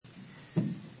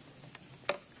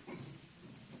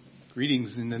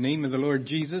Greetings in the name of the Lord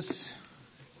Jesus.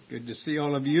 Good to see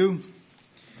all of you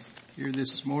here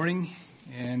this morning,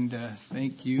 and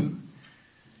thank you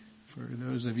for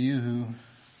those of you who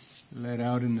led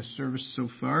out in the service so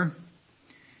far.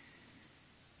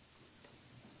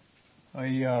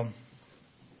 I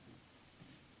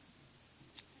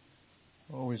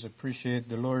always appreciate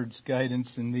the Lord's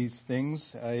guidance in these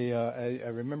things. I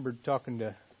remember talking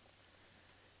to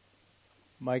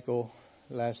Michael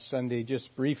last Sunday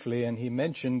just briefly, and he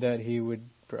mentioned that he would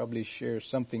probably share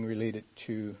something related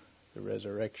to the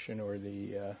resurrection or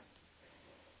the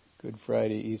Good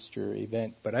Friday Easter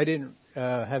event, but I didn't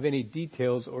have any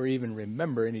details or even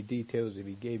remember any details if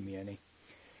he gave me any.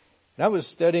 And I was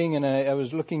studying and I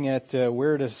was looking at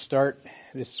where to start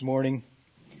this morning,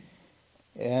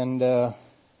 and I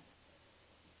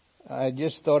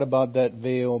just thought about that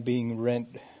veil being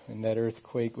rent in that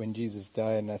earthquake when Jesus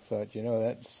died, and I thought,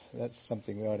 that's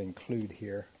something we ought to include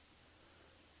here.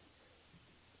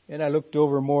 And I looked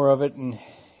over more of it, and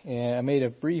I made a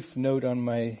brief note on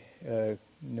my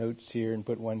notes here and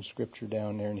put one scripture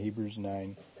down there in Hebrews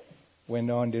 9.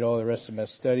 Went on, did all the rest of my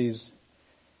studies,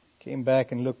 came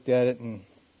back and looked at it, and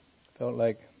felt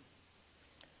like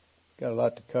got a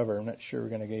lot to cover. I'm not sure we're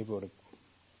going to be able to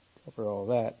cover all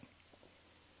that.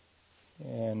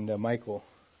 And Michael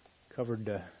covered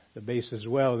the base as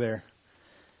well there,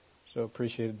 so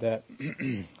appreciated that.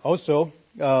 Also,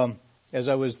 as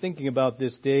I was thinking about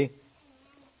this day,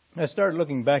 I started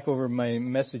looking back over my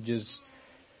messages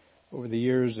over the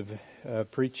years of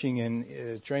preaching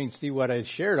and trying to see what I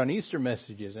shared on Easter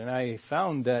messages, and I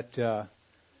found that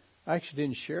I actually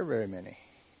didn't share very many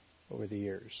over the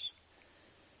years.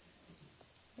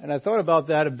 And I thought about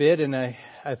that a bit, and I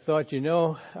thought,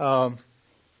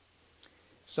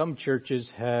 some churches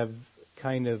have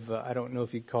kind of, I don't know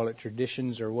if you call it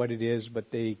traditions or what it is,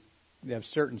 but they have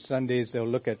certain Sundays they'll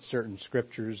look at certain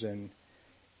scriptures, and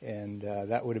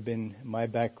that would have been my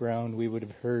background. We would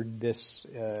have heard this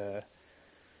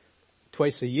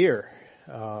twice a year,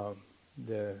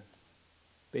 the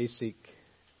basic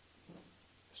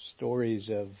stories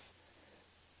of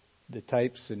the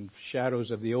types and shadows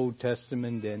of the Old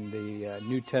Testament and the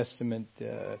New Testament,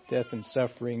 death and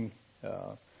suffering.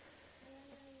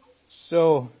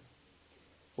 So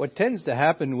what tends to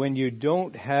happen when you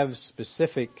don't have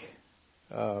specific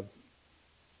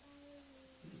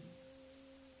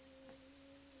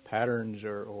patterns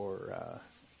or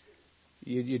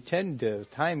you tend to,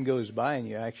 time goes by and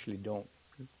you actually don't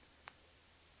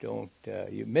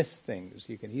you miss things.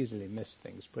 You can easily miss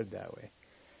things, put it that way.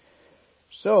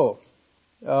 So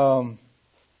I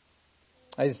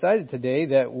decided today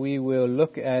that we will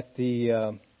look at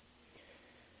the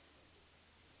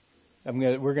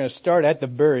we're going to start at the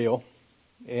burial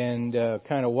and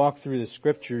kind of walk through the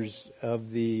scriptures of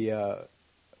the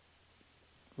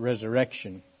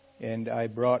resurrection. And I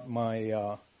brought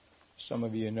my, some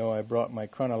of you know, I brought my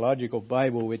chronological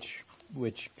Bible,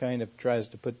 which kind of tries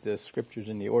to put the scriptures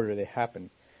in the order they happen.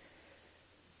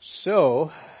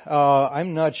 So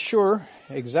I'm not sure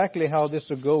exactly how this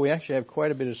will go. We actually have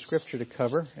quite a bit of scripture to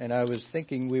cover, and I was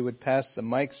thinking we would pass the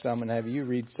mic some and have you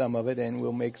read some of it, and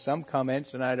we'll make some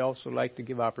comments. And I'd also like to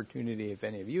give opportunity if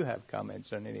any of you have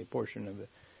comments on any portion of the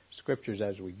scriptures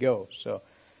as we go. So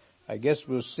I guess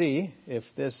we'll see if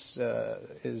this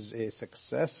is a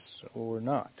success or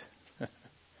not.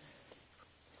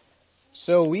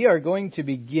 So we are going to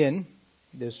begin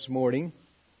this morning.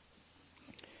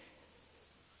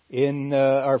 In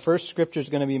our first scripture is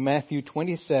going to be Matthew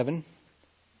 27,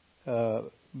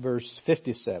 verse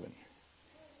 57.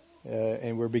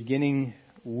 And we're beginning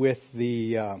with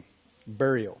the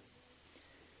burial.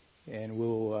 And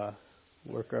we'll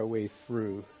work our way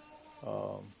through.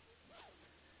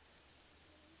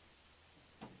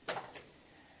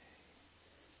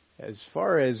 As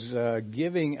far as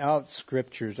giving out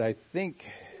scriptures, I think,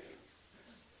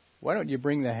 why don't you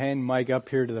bring the hand mic up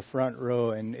here to the front row,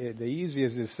 and the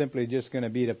easiest is simply just going to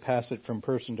be to pass it from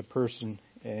person to person,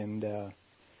 and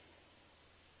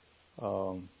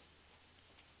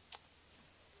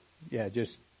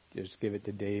just give it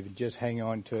to Dave, and just hang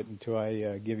on to it until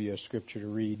I give you a scripture to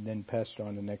read, and then pass it on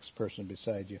to the next person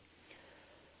beside you.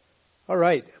 All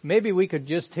right, maybe we could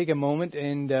just take a moment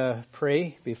and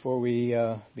pray before we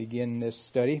begin this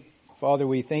study. Father,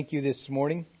 we thank you this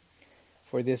morning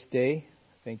for this day.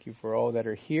 Thank you for all that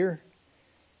are here.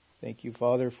 Thank you,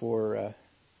 Father, for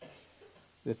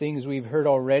the things we've heard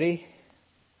already.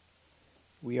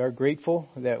 We are grateful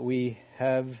that we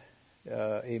have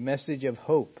a message of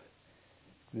hope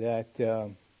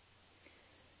that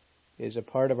is a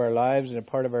part of our lives and a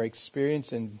part of our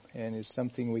experience and is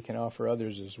something we can offer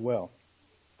others as well.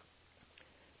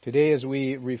 Today, as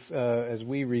we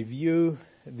review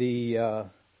the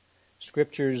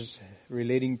scriptures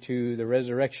relating to the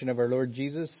resurrection of our Lord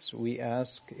Jesus, we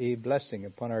ask a blessing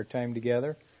upon our time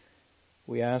together.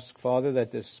 We ask, Father,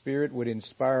 that the Spirit would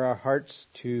inspire our hearts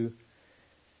to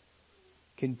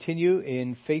continue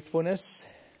in faithfulness,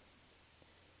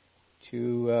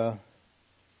 to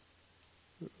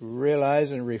realize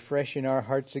and refresh in our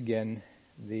hearts again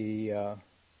the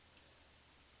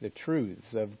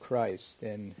truths of Christ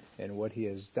and what He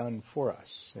has done for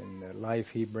us and the life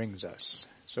He brings us.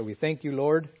 So we thank you,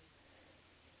 Lord.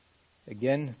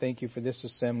 Again, thank you for this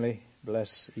assembly.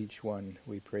 Bless each one,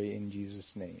 we pray in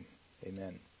Jesus' name.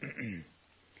 Amen.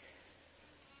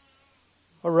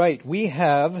 All right, we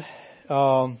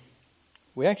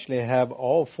actually have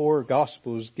all four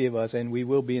Gospels give us, and we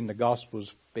will be in the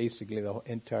Gospels basically the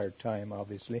entire time,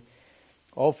 obviously.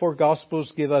 All four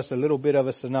Gospels give us a little bit of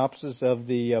a synopsis of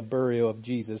the burial of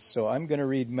Jesus. So I'm going to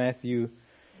read Matthew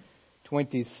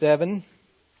 27,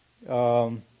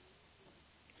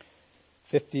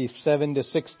 57 to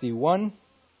 61.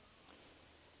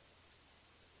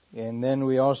 And then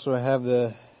we also have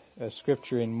the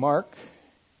scripture in Mark.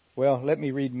 Well, let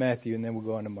me read Matthew and then we'll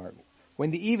go on to Mark.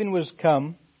 When the even was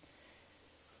come,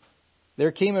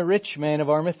 there came a rich man of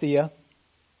Arimathea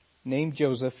named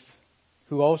Joseph,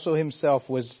 who also himself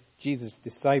was Jesus'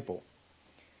 disciple.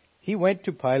 He went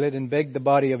to Pilate and begged the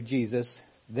body of Jesus.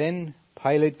 Then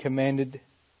Pilate commanded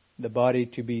the body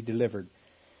to be delivered.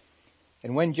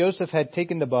 And when Joseph had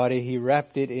taken the body, he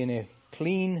wrapped it in a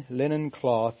clean linen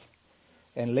cloth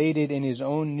and laid it in his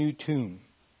own new tomb,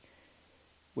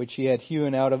 which he had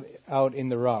hewn out in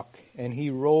the rock. And he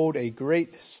rolled a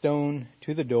great stone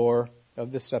to the door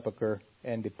of the sepulchre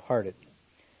and departed.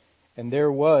 And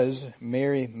there was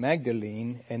Mary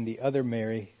Magdalene and the other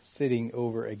Mary sitting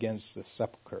over against the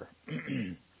sepulchre.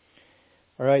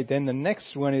 All right, then the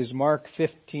next one is Mark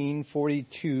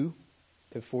 15:42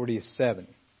 to 47.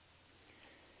 Do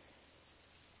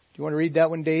you want to read that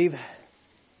one, Dave?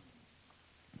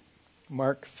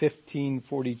 Mark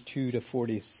 15:42 to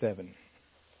 47.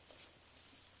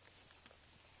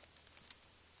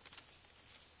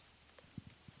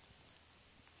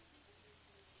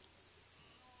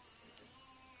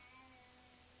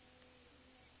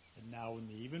 Now when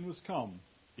the even was come,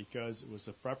 because it was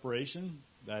the preparation,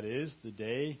 that is, the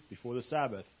day before the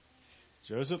Sabbath,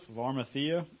 Joseph of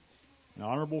Arimathea, an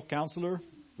honorable counselor,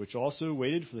 which also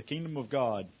waited for the kingdom of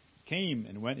God, came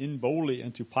and went in boldly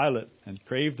unto Pilate, and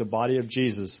craved the body of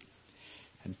Jesus.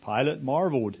 And Pilate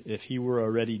marveled if he were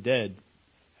already dead.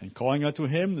 And calling unto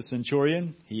him the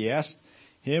centurion, he asked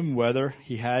him whether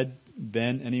he had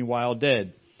been any while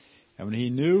dead. And when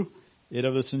he knew it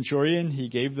of the centurion, he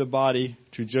gave the body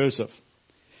to Joseph.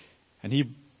 And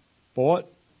he bought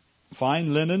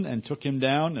fine linen, and took him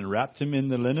down, and wrapped him in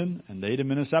the linen, and laid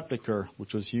him in a sepulchre,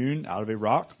 which was hewn out of a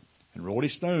rock, and rolled a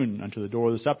stone unto the door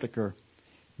of the sepulchre.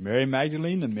 Mary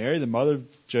Magdalene and Mary, the mother of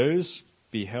Joses,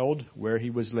 beheld where he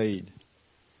was laid.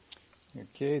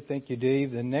 Okay, thank you,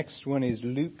 Dave. The next one is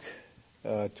Luke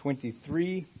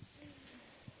 23,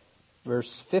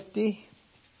 verse 50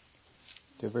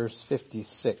 to verse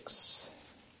 56.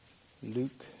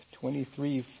 Luke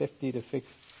 23:50 to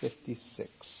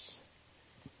 56.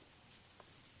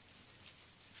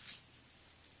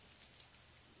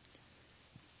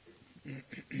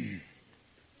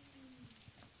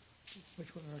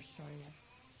 Which one are we starting at?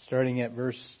 Starting at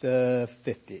verse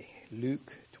 50.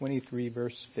 Luke 23,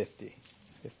 verse 50.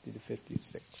 50 to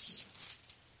 56.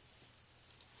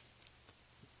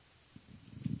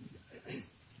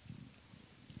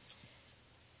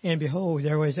 And behold,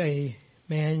 there was a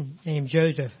man named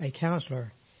Joseph, a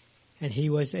counselor, and he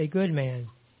was a good man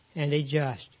and a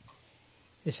just.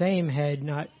 The same had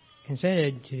not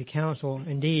consented to the counsel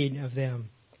indeed of them.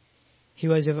 He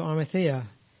was of Arimathea,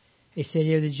 a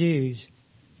city of the Jews,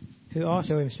 who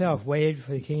also himself waited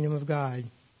for the kingdom of God.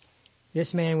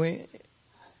 This man went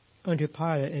unto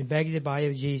Pilate and begged the body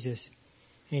of Jesus,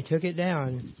 and he took it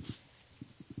down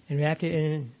and wrapped it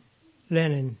in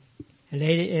linen and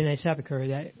laid it in a sepulchre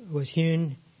that was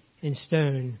hewn in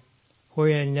stone,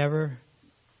 wherein never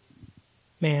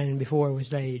man before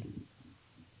was laid.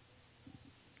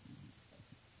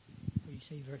 What do you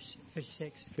say, verse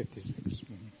 56? 56.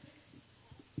 Mm-hmm.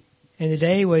 And the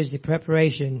day was the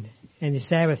preparation, and the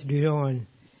Sabbath drew on.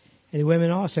 And the women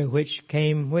also which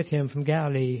came with him from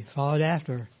Galilee followed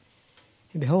after.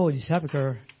 And beheld the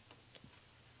sepulchre,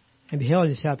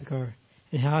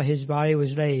 and how his body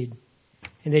was laid.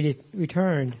 And they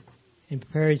returned, and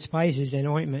prepared spices and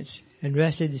ointments, and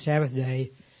rested the Sabbath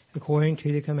day, according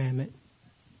to the commandment.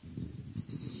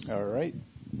 All right.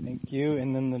 Thank you.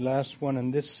 And then the last one in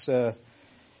this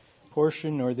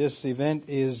portion or this event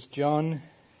is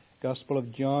Gospel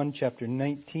of John, chapter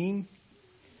 19,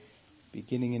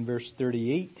 beginning in verse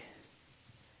 38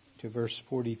 to verse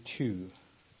 42.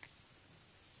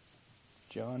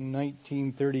 John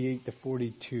 19, 38 to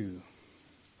 42.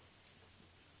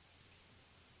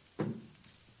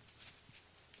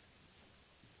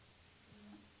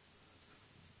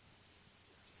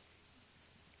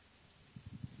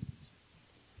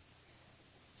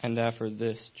 And after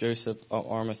this, Joseph of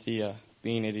Arimathea,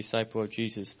 being a disciple of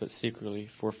Jesus, but secretly,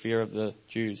 for fear of the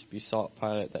Jews, besought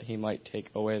Pilate that he might take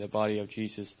away the body of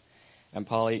Jesus. And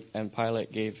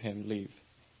Pilate gave him leave.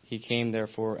 He came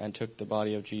therefore and took the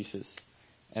body of Jesus.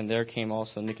 And there came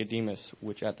also Nicodemus,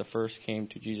 which at the first came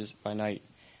to Jesus by night,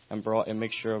 and brought a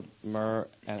mixture of myrrh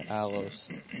and aloes,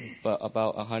 but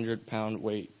about 100 pound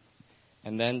weight.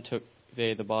 And then took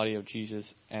they the body of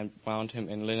Jesus, and bound him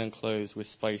in linen clothes with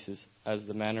spices, as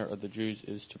the manner of the Jews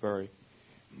is to bury.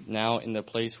 Now in the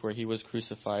place where he was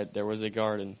crucified there was a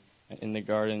garden, and in the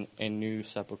garden a new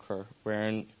sepulchre,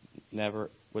 wherein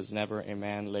was never a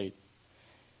man laid.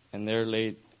 And there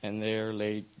laid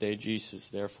they Jesus,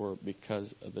 therefore,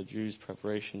 because of the Jews'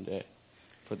 preparation day,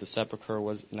 for the sepulchre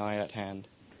was nigh at hand.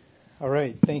 All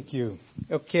right, thank you.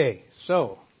 Okay,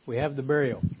 so we have the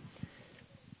burial.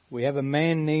 We have a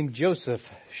man named Joseph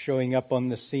showing up on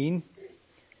the scene.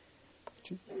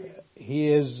 He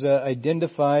is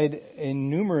identified in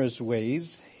numerous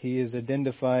ways. He is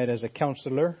identified as a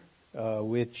counselor,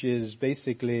 which is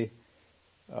basically,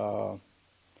 in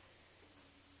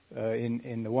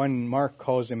the one Mark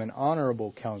calls him an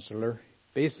honorable counselor.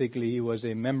 Basically, he was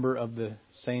a member of the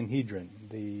Sanhedrin,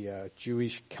 the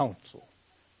Jewish council.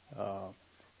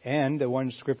 And the one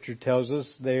scripture tells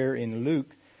us there in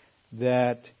Luke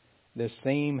that the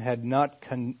same had not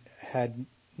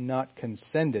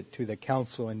consented to the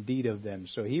counsel and deed of them.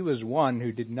 So he was one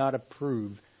who did not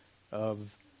approve of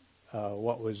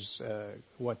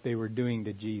what they were doing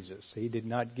to Jesus. He did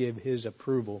not give his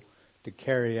approval to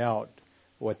carry out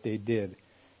what they did.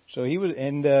 So he was,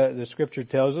 and the scripture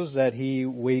tells us that he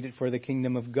waited for the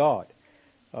kingdom of God,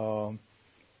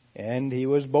 and he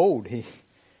was bold. He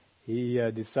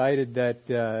decided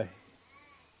that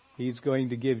he's going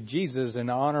to give Jesus an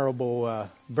honorable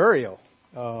burial.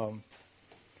 And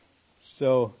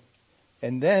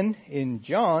then in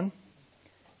John,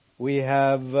 we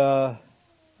have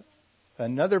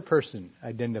another person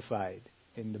identified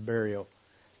in the burial,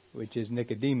 which is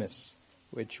Nicodemus,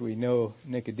 which we know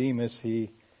Nicodemus, he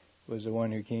was the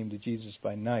one who came to Jesus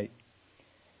by night.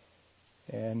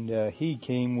 And he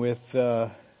came with,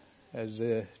 as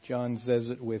John says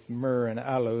it, with myrrh and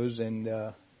aloes and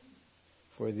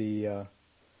for the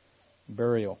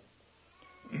burial.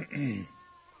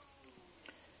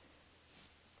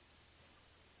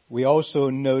 We also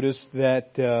notice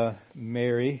that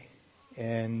Mary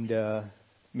and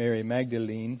Mary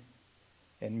Magdalene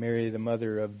and Mary, the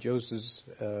mother of Joseph,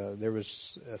 there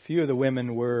was a few of the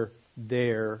women were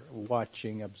there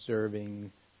watching,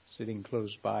 observing, sitting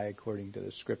close by according to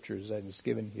the scriptures that is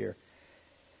given here.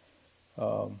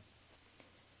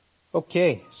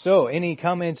 Okay, so any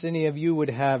comments any of you would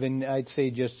have, and I'd say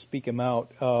just speak them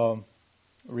out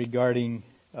regarding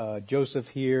Joseph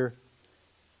here,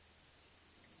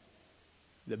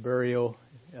 the burial,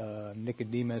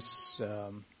 Nicodemus.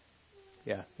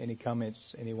 Any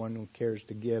comments anyone who cares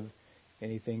to give,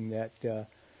 anything that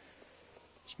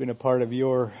it's been a part of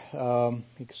your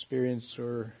experience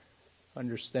or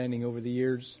understanding over the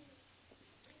years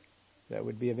that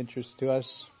would be of interest to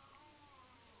us?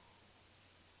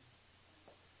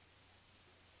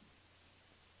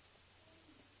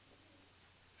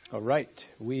 All right,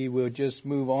 we will just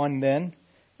move on then.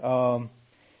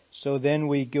 So then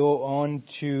we go on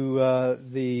to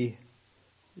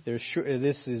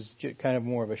this is kind of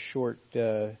more of a short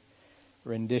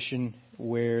rendition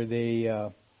where they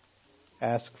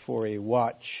ask for a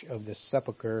watch of the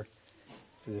sepulcher,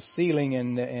 for the ceiling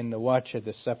and the watch of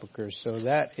the sepulcher. So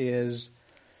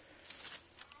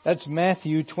that's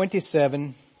Matthew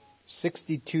 27,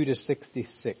 62 to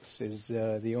 66 is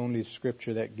the only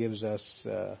scripture that gives us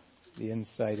the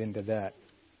insight into that.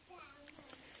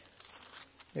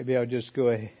 Maybe I'll just go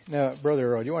ahead. Now,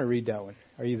 Brother Earl, do you want to read that one?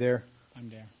 Are you there? I'm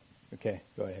there. Okay,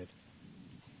 go ahead.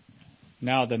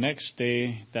 Now the next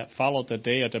day that followed the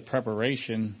day of the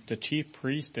preparation, the chief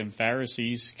priests and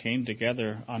Pharisees came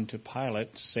together unto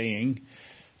Pilate, saying,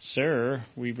 Sir,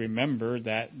 we remember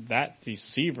that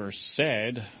deceiver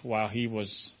said, while he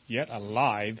was yet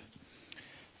alive,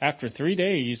 After 3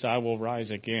 days I will rise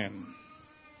again.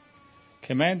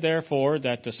 Command therefore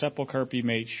that the sepulchre be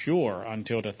made sure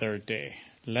until the third day,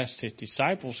 lest his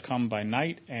disciples come by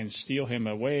night and steal him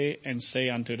away, and say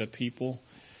unto the people,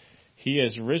 He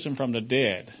is risen from the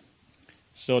dead.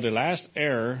 So the last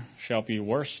error shall be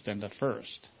worse than the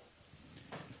first.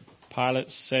 Pilate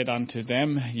said unto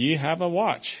them, Ye have a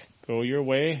watch. Go your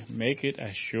way, make it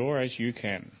as sure as you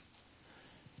can.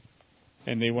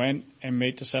 And they went and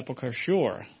made the sepulchre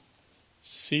sure,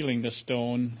 sealing the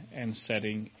stone and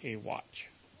setting a watch.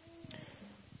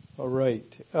 All right.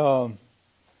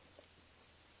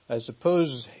 I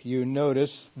suppose you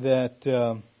notice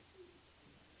that,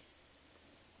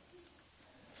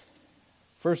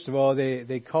 first of all,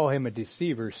 they call him a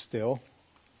deceiver still.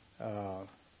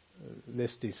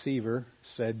 This deceiver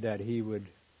said that he would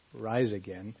rise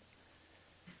again.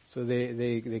 So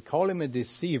they call him a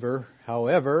deceiver.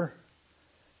 However,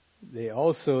 they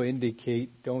also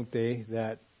indicate, don't they,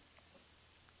 that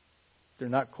they're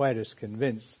not quite as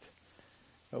convinced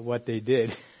of what they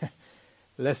did,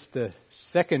 lest the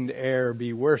second error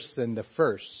be worse than the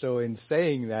first. So in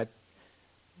saying that,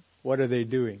 what are they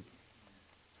doing?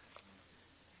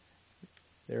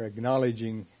 They're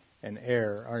acknowledging an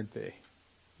error, aren't they?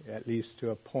 At least to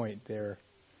a point. They're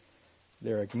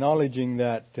acknowledging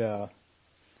that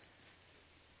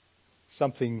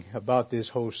something about this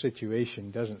whole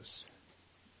situation doesn't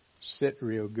sit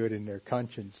real good in their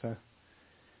conscience,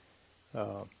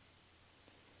 huh?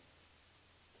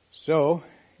 So,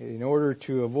 in order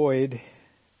to avoid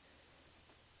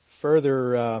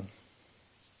further,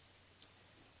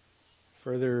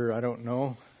 further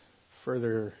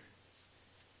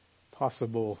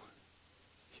possible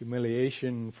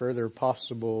humiliation, further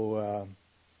possible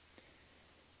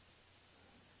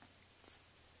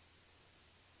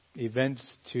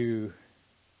events to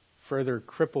further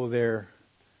cripple their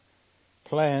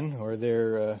plan or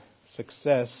their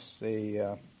success, they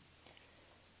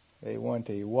want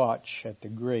a watch at the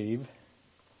grave,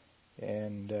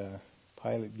 and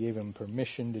Pilate gave them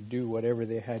permission to do whatever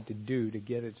they had to do to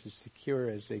get it as secure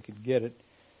as they could get it,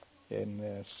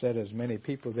 and set as many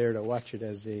people there to watch it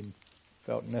as they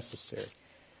felt necessary.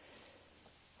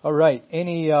 All right.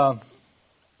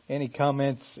 Any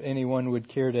comments anyone would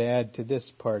care to add to this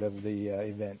part of the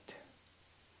event?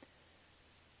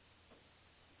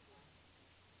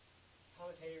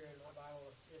 Commentator in my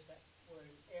Bible is that word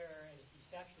error and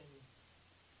deception,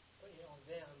 putting it on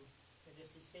them, and this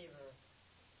deceiver.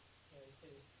 This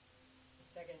is the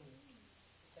second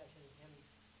deception, him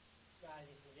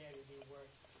rising from the dead would be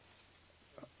worse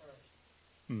than the first.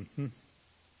 Mm-hmm.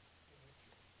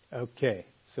 Okay,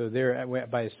 so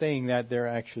by saying that, they're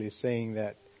actually saying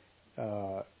that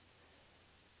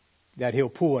that he'll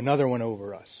pull another one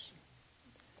over us,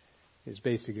 is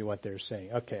basically what they're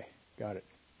saying. Okay, got it.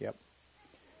 Yep.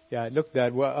 Yeah, I looked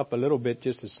that up a little bit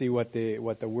just to see what the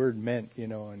word meant,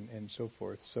 and so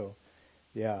forth. So,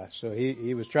 yeah, so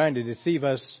he was trying to deceive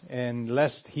us, and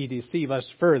lest he deceive us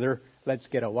further, let's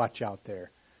get a watch out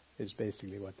there, is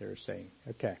basically what they're saying.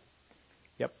 Okay.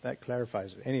 Yep, that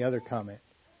clarifies it. Any other comment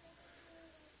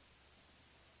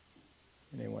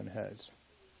anyone has?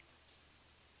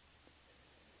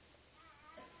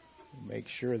 Make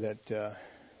sure that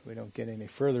we don't get any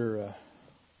further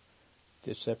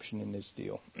deception in this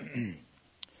deal.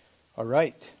 All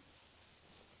right.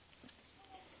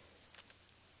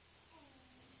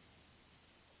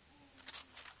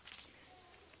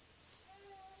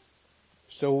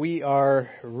 So we are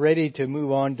ready to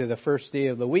move on to the first day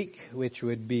of the week, which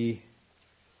would be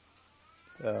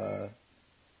the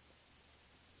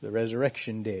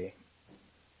Resurrection Day.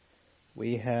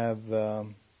 We have a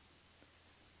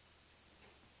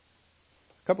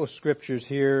couple of scriptures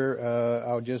here.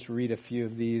 I'll just read a few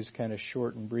of these, kind of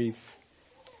short and brief.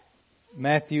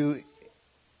 Matthew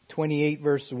 28,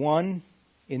 verse 1.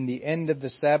 In the end of the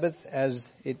Sabbath, as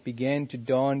it began to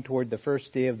dawn toward the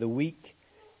first day of the week,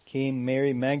 came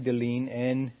Mary Magdalene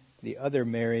and the other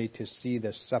Mary to see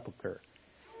the sepulchre.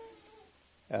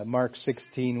 Mark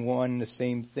 16:1, the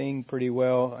same thing pretty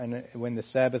well. And when the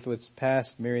Sabbath was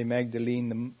past, Mary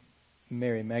Magdalene and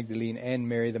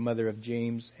Mary, the mother of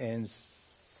James, and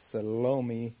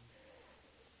Salome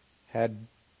had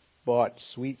bought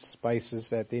sweet spices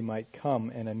that they might come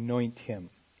and anoint him.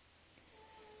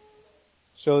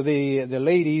 So the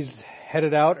ladies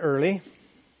headed out early,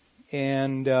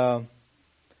 and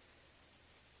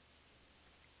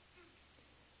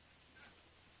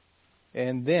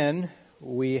then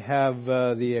we have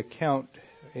the account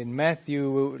in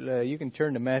Matthew. You can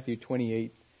turn to Matthew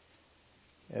 28,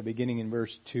 beginning in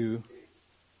verse 2.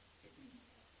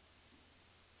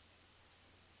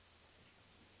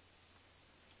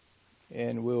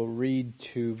 And we'll read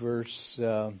to verse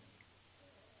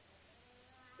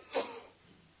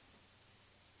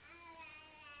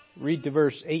read to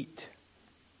verse 8.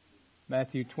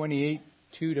 Matthew 28,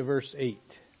 2 to verse 8.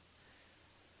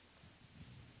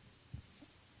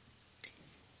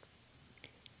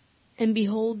 And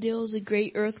behold, there was a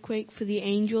great earthquake, for the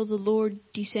angel of the Lord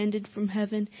descended from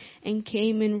heaven, and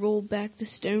came and rolled back the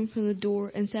stone from the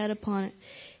door, and sat upon it.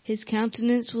 His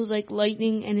countenance was like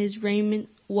lightning, and his raiment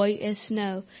white as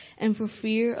snow. And for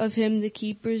fear of him the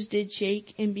keepers did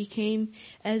shake, and became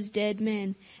as dead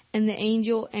men. And the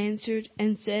angel answered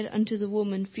and said unto the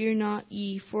woman, Fear not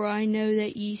ye, for I know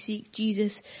that ye seek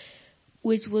Jesus,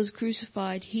 which was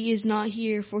crucified. He is not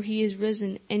here, for he is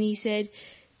risen. And he said,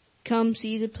 Come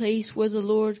see the place where the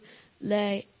Lord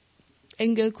lay,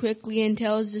 and go quickly and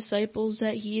tell his disciples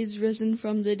that he is risen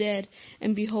from the dead.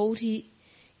 And behold, he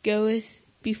goeth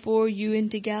before you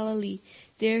into Galilee.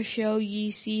 There shall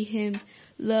ye see him.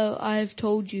 Lo, I have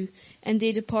told you. And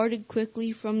they departed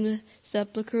quickly from the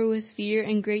sepulchre with fear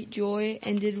and great joy,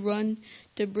 and did run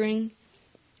to bring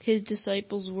his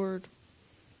disciples word.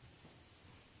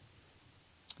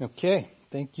 Okay,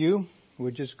 thank you.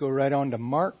 We'll just go right on to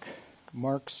Mark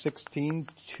 16,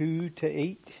 2 to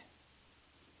 8.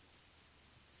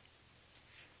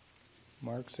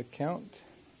 Mark's account.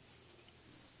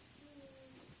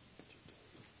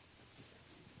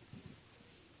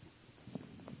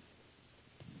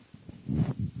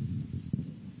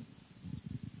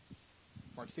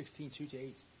 Mark 16, 2 to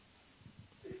 8.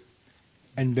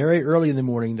 And very early in the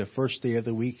morning, the first day of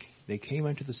the week, they came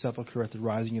unto the sepulchre at the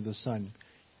rising of the sun.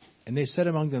 And they said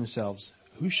among themselves,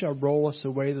 Who shall roll us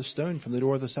away the stone from the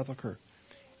door of the sepulchre?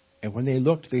 And when they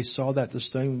looked, they saw that the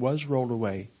stone was rolled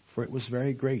away, for it was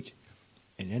very great.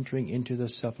 And entering into the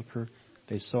sepulchre,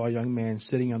 they saw a young man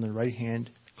sitting on the right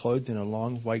hand, clothed in a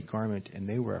long white garment, and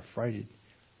they were affrighted.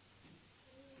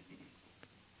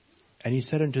 And he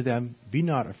said unto them, Be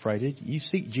not affrighted. Ye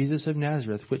seek Jesus of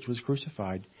Nazareth, which was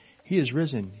crucified. He is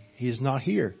risen. He is not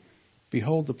here.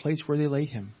 Behold the place where they laid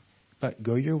him. But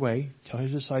go your way, tell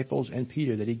his disciples and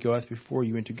Peter that he goeth before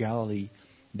you into Galilee.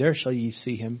 There shall ye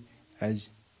see him, as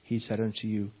he said unto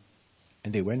you.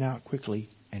 And they went out quickly,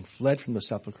 and fled from the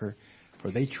sepulchre,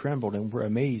 for they trembled and were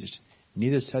amazed.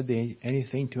 Neither said they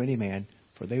anything to any man,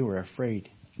 for they were afraid.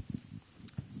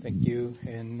 Thank you.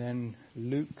 And then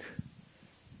Luke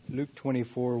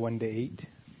 24, 1 to 8.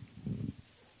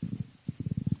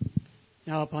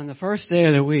 Now upon the first day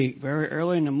of the week, very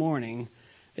early in the morning,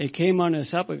 they came unto the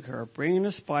sepulchre, bringing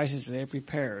the spices they had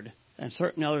prepared, and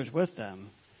certain others with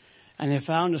them. And they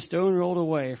found the stone rolled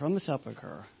away from the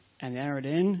sepulchre, and they entered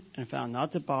in, and found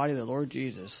not the body of the Lord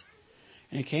Jesus.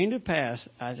 And it came to pass,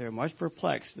 as they were much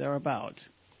perplexed thereabout,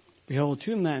 behold,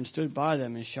 two men stood by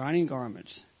them in shining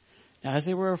garments. And as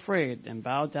they were afraid, and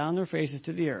bowed down their faces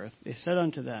to the earth, they said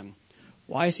unto them,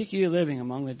 Why seek ye a living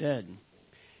among the dead?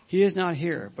 He is not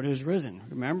here, but is risen.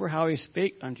 Remember how he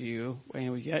spake unto you when he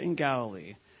was yet in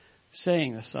Galilee,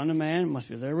 saying, The Son of Man must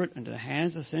be delivered into the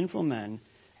hands of sinful men,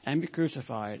 and be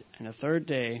crucified, and the third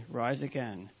day rise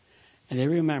again. And they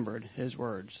remembered his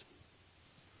words.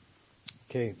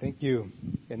 Okay, thank you.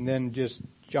 And then just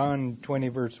John 20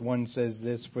 verse 1 says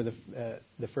this, For the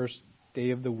first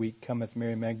day of the week cometh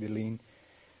Mary Magdalene,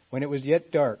 when it was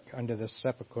yet dark, unto the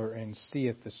sepulchre, and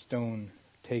seeth the stone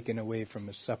taken away from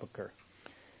the sepulchre.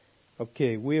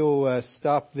 Okay, we'll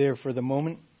stop there for the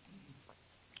moment.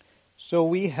 So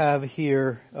we have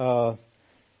here,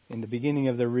 in the beginning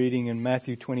of the reading in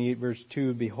Matthew 28 verse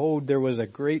 2, Behold, there was a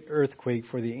great earthquake,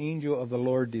 for the angel of the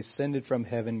Lord descended from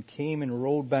heaven, came and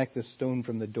rolled back the stone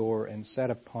from the door, and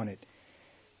sat upon it.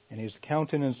 And his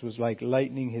countenance was like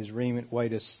lightning, his raiment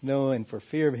white as snow, and for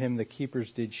fear of him the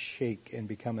keepers did shake and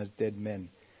become as dead men.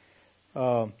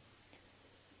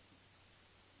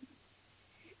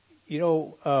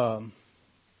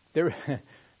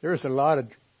 There's a lot of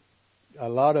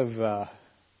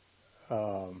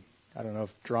I don't know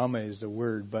if drama is the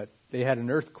word, but they had an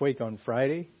earthquake on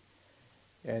Friday,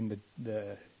 and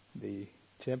the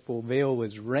temple veil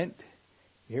was rent.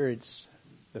 Here it's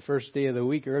the first day of the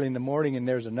week, early in the morning, and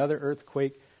there's another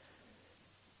earthquake.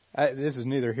 This is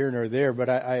neither here nor there, but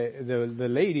the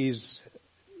ladies,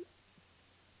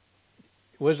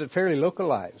 was it fairly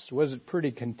localized? Was it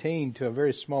pretty contained to a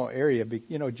very small area?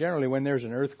 Generally when there's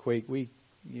an earthquake,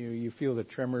 you feel the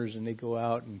tremors and they go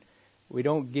out, and we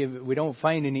don't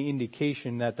find any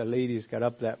indication that the ladies got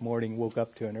up that morning, woke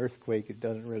up to an earthquake. It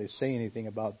doesn't really say anything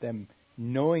about them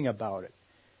knowing about it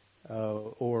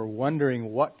or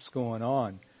wondering what's going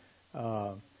on.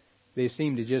 They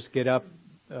seem to just get up,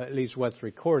 at least what's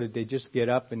recorded. They just get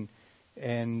up and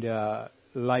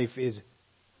life is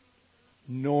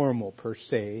normal per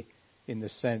se, in the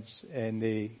sense, and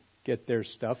they get their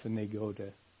stuff and they go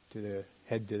to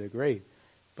head to the grave.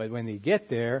 But when they get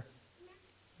there,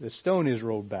 the stone is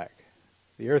rolled back.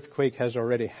 The earthquake has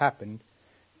already happened.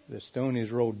 The stone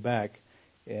is rolled back.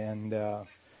 And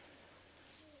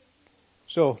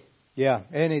so, yeah.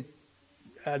 And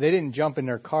they didn't jump in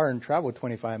their car and travel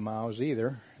 25 miles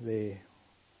either. They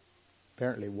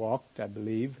apparently walked, I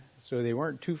believe. So they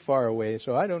weren't too far away.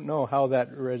 So I don't know how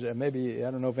that, maybe,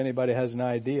 I don't know if anybody has an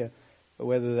idea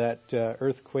whether that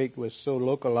earthquake was so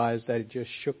localized that it just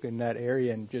shook in that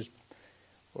area and just,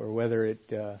 or whether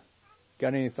it,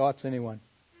 got any thoughts, anyone?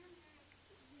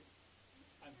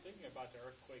 I'm thinking about the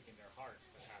earthquake in their hearts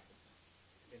that happened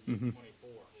in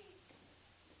 24.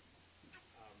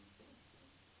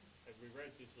 As we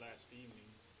read this last evening,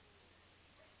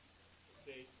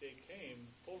 they came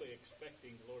fully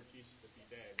expecting the Lord Jesus to be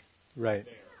dead. Right.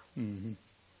 There. Mm-hmm.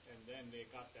 And then they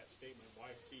got that statement,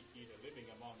 "Why seek ye the living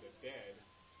among the dead?"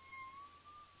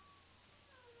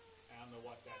 I don't know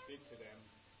what that did to them.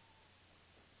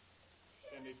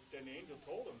 Then the angel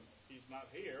told him, "He's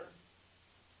not here."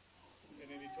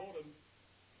 And then he told him,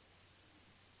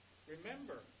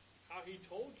 "Remember how he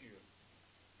told you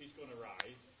he's going to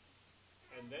rise."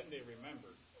 And then they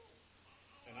remembered.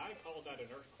 And I call that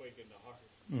an earthquake in the heart.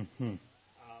 Mm-hmm.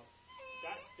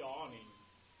 That dawning,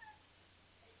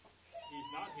 he's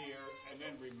not here, and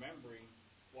then remembering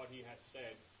what he has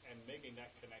said and making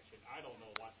that connection. I don't know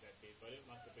what that did, but it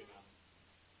must have been an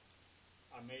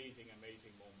amazing,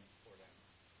 amazing moment for them.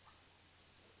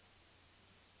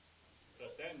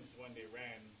 But then is when they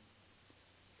ran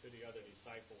to the other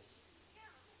disciples.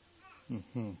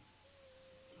 Mm-hmm.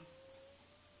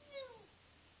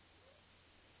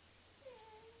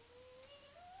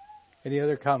 Any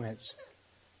other comments?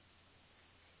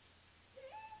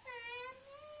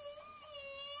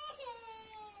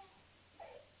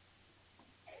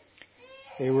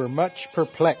 They were much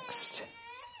perplexed.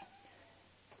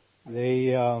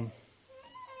 They,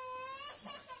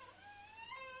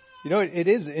 it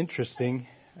is interesting.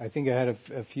 I think I had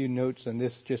a few notes on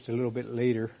this just a little bit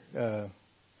later,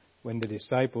 when the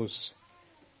disciples.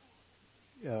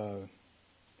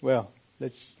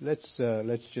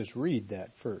 Let's just read that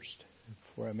first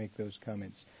before I make those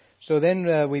comments. So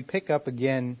then we pick up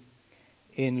again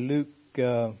in Luke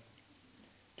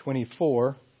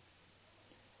 24.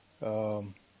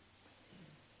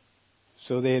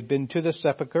 So they had been to the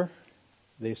sepulcher.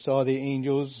 They saw the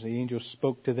angels. The angels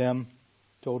spoke to them,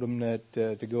 told them that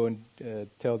to go and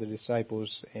tell the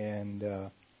disciples, and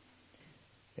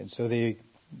so they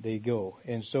go.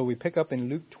 And so we pick up in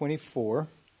Luke 24.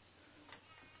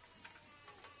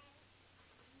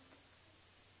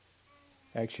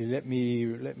 Actually, let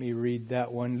me read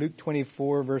that one. Luke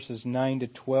 24 verses 9 to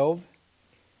 12.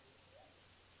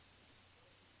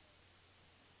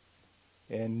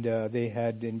 And they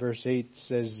had, in verse 8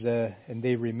 says, and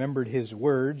they remembered his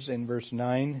words. In verse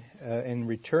 9, and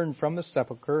returned from the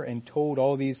sepulchre and told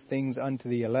all these things unto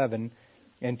the 11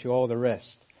 and to all the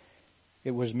rest.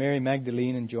 It was Mary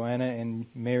Magdalene and Joanna and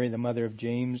Mary the mother of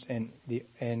James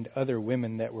and other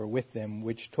women that were with them,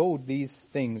 which told these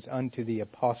things unto the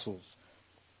apostles.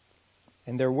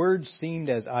 And their words seemed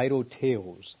as idle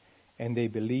tales, and they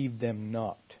believed them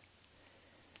not.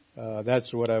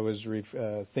 That's what I was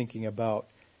thinking about.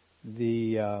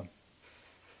 They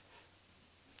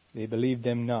believed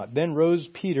them not. Then rose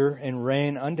Peter and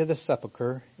ran unto the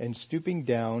sepulchre, and stooping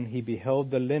down, he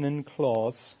beheld the linen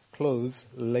cloths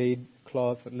laid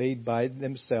by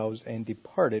themselves, and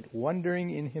departed,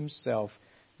 wondering in himself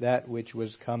that which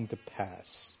was come to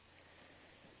pass.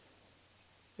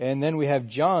 And then we have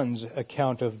John's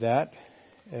account of that,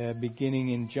 beginning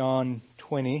in John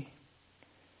 20.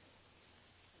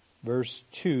 Verse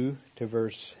 2 to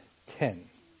verse 10.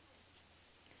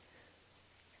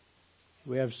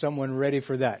 We have someone ready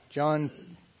for that. John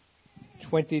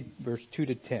 20, verse 2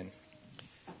 to 10.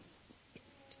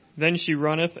 Then she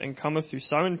runneth and cometh to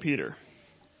Simon Peter,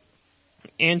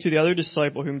 and to the other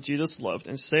disciple whom Jesus loved,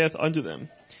 and saith unto them,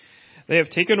 They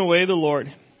have taken away the Lord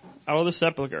out of the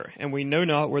sepulchre, and we know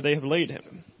not where they have laid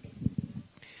him.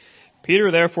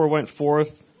 Peter therefore went forth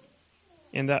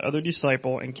and that other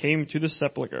disciple, and came to the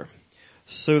sepulchre.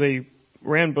 So they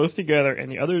ran both together, and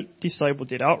the other disciple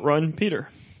did outrun Peter,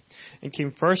 and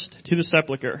came first to the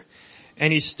sepulchre.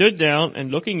 And he stood down,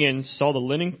 and looking in, saw the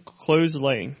linen clothes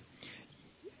laying.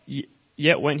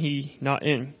 Yet went he not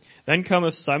in. Then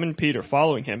cometh Simon Peter,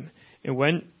 following him, and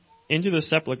went into the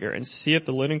sepulchre, and seeth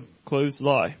the linen clothes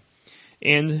lie,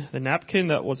 and the napkin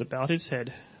that was about his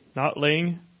head, not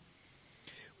laying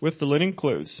with the linen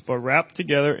clothes, but wrapped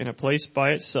together in a place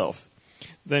by itself.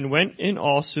 Then went in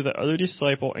also the other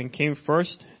disciple, and came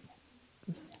first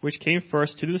to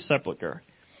the sepulchre.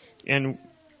 And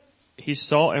he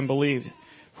saw and believed.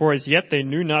 for as yet they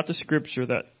knew not the Scripture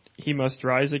that he must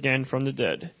rise again from the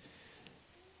dead.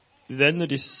 Then the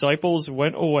disciples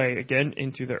went away again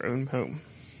into their own home.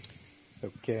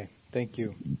 Okay, thank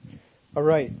you. All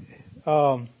right.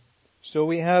 So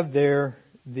we have there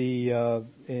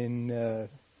in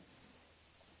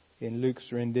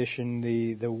Luke's rendition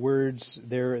the words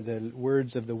there. The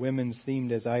words of the women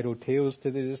seemed as idle tales to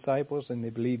the disciples, and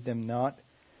they believed them not.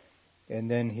 And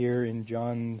then here in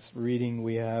John's reading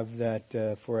we have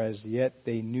that for as yet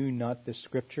they knew not the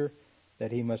Scripture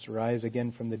that he must rise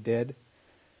again from the dead.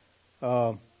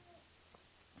 A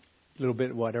little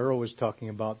bit what Earl was talking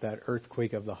about, that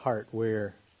earthquake of the heart,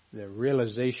 where the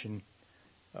realization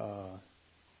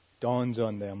dawns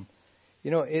on them.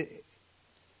 You know,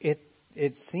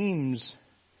 it seems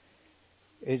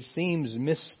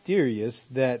mysterious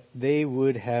that they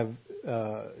would have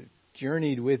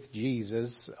journeyed with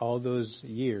Jesus all those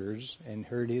years and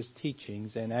heard his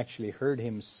teachings and actually heard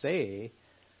him say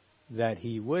that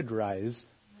he would rise,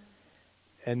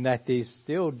 and that they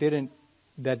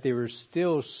were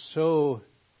still so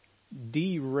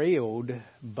derailed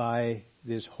by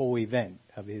this whole event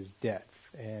of his death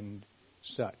and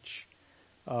such.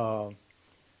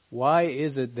 Why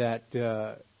is it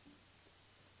that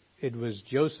it was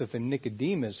Joseph and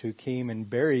Nicodemus who came and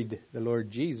buried the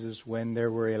Lord Jesus when there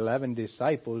were 11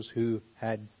 disciples who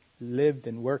had lived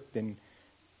and worked and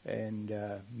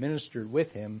ministered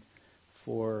with him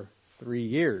for 3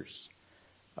 years?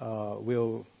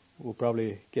 We'll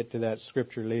probably get to that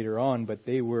scripture later on, but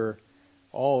they were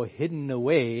all hidden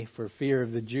away for fear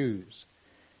of the Jews.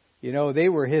 You know, they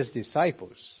were his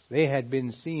disciples. They had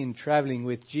been seen traveling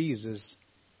with Jesus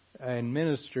and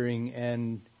ministering,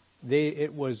 and they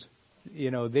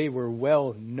were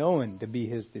well known to be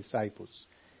his disciples.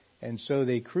 And so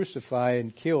they crucify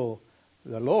and kill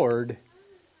the Lord.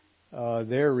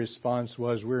 Their response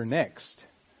was, "We're next."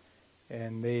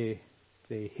 And they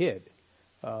hid.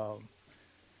 I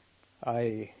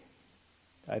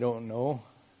don't know.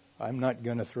 I'm not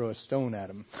going to throw a stone at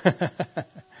them.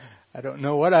 I don't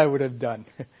know what I would have done.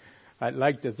 I'd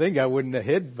like to think I wouldn't have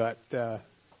hid, but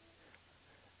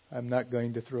I'm not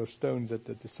going to throw stones at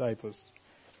the disciples.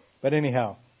 But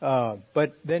anyhow,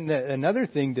 but then another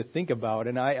thing to think about,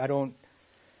 and I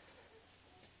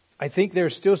think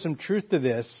there's still some truth to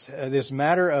this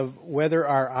matter of whether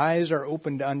our eyes are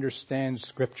open to understand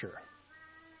Scripture.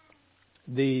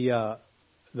 The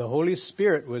Holy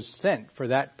Spirit was sent for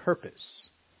that purpose.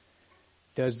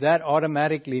 Does that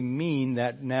automatically mean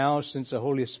that now, since the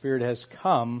Holy Spirit has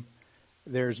come,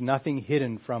 there's nothing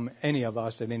hidden from any of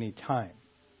us at any time?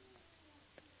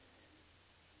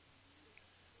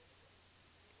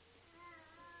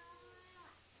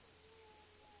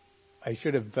 I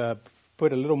should have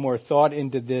put a little more thought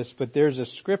into this, but there's a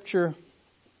scripture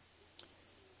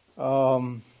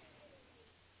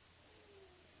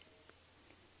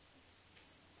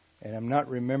and I'm not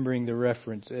remembering the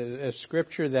reference, a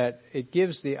scripture that it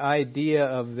gives the idea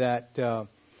of that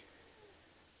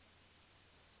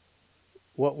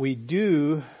what we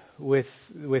do with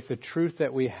the truth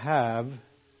that we have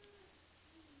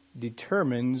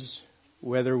determines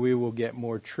whether we will get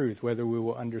more truth, whether we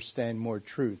will understand more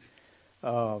truth.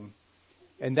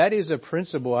 And that is a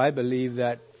principle, I believe,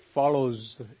 that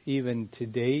follows even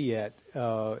today yet.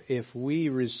 If we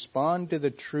respond to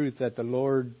the truth that the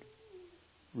Lord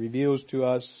reveals to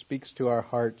us, speaks to our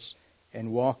hearts,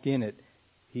 and walk in it,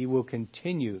 He will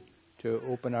continue to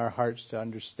open our hearts to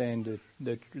understand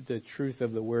the truth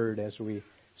of the Word as we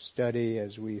study,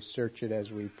 as we search it, as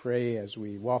we pray, as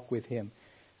we walk with Him.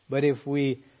 But if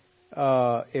we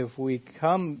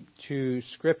come to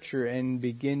Scripture and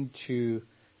begin to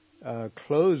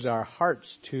close our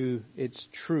hearts to its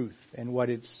truth and what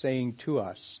it's saying to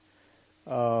us,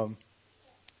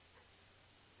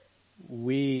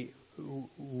 we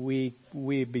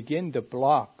begin to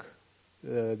block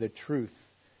the truth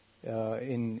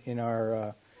in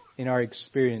our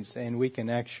experience, and we can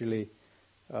actually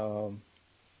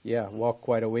walk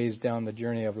quite a ways down the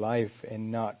journey of life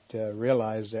and not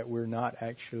realize that we're not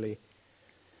actually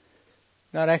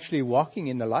walking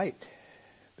in the light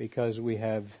because we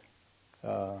have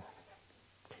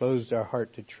closed our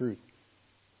heart to truth.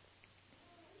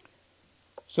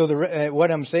 So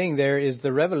what I'm saying there is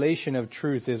the revelation of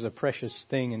truth is a precious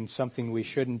thing and something we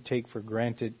shouldn't take for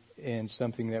granted and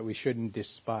something that we shouldn't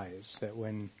despise. That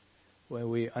when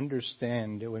we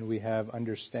understand, when we have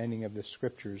understanding of the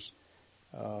Scriptures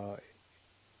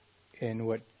and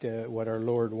what our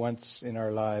Lord wants in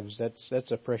our lives,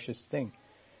 that's a precious thing.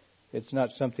 It's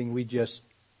not something we just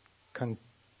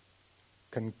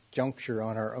conjuncture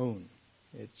on our own.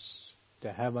 It's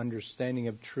to have understanding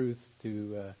of truth,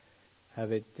 to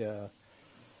have it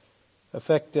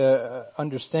affect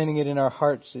understanding it in our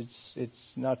hearts.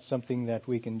 It's not something that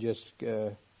we can just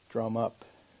drum up,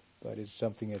 but it's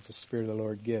something that the Spirit of the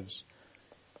Lord gives.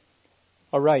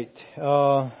 All right.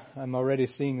 I'm already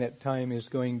seeing that time is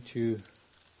going to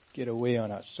get away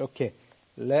on us. Okay.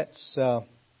 Let's...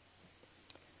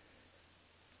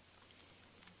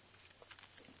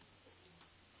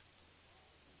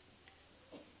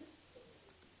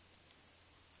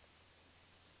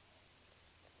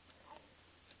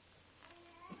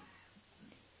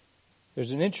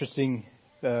 There's an interesting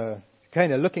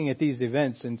kind of looking at these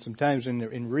events, and sometimes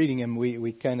in reading them,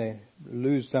 we kind of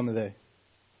lose some of the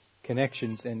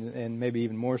connections, and maybe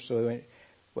even more so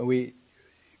when we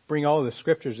bring all the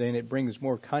scriptures in. It brings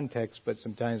more context, but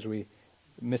sometimes we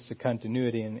miss the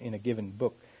continuity in a given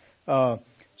book.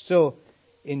 So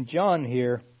in John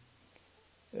here,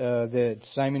 that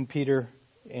Simon Peter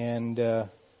and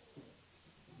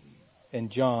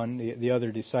John, the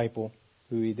other disciple,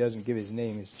 who he doesn't give his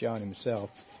name, is John himself.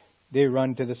 They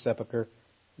run to the sepulcher.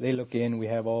 They look in. We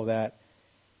have all that.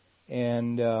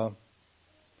 And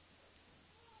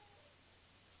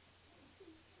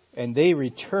they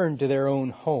return to their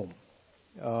own home.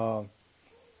 And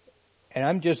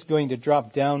I'm just going to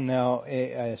drop down now,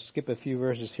 skip a few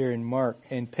verses here in Mark,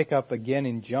 and pick up again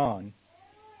in John.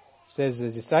 It says,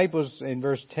 the disciples, in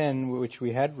verse 10, which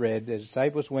we had read, the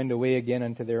disciples went away again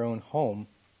unto their own home.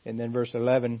 And then verse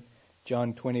 11,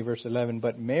 John 20, verse 11,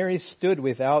 but Mary stood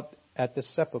without at the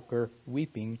sepulchre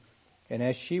weeping, and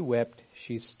as she wept,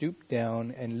 she stooped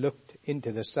down and looked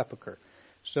into the sepulchre.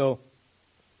 So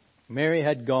Mary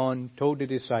had gone, told the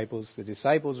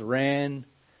disciples ran,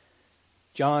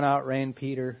 John outran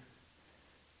Peter.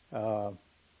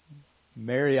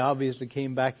 Mary obviously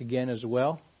came back again as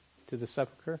well to the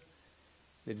sepulchre.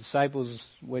 The disciples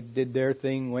did their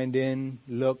thing, went in,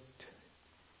 looked.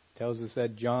 Tells us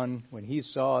that John, when he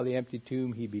saw the empty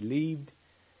tomb, he believed.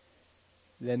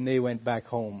 Then they went back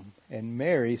home, and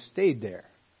Mary stayed there.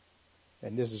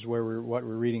 And this is what we're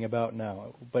reading about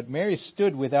now. But Mary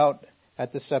stood without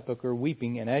at the sepulchre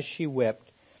weeping, and as she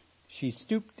wept, she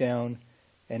stooped down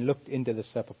and looked into the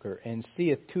sepulchre, and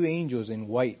seeth two angels in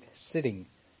white sitting,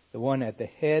 the one at the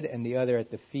head and the other at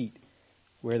the feet,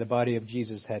 where the body of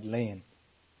Jesus had lain.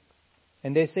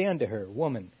 And they say unto her,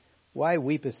 Woman, why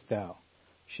weepest thou?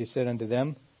 She said unto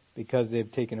them, Because they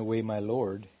have taken away my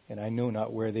Lord, and I know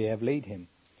not where they have laid him.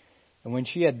 And when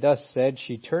she had thus said,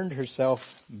 she turned herself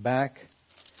back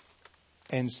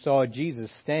and saw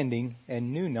Jesus standing,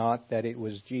 and knew not that it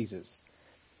was Jesus.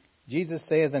 Jesus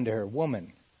saith unto her,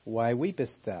 Woman, why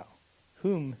weepest thou?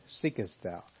 Whom seekest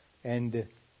thou? And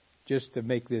just to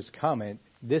make this comment,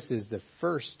 this is the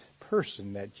first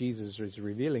person that Jesus is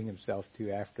revealing himself to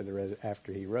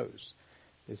after he rose.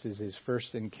 This is his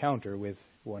first encounter with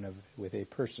a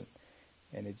person,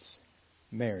 and it's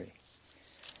Mary.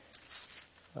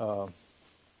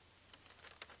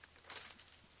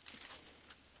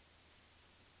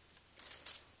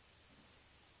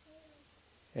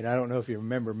 And I don't know if you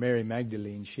remember Mary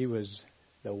Magdalene. She was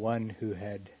the one who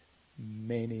had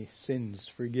many sins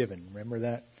forgiven. Remember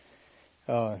that?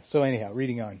 So anyhow,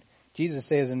 reading on. Jesus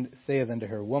saith unto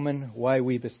her, Woman, why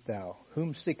weepest thou?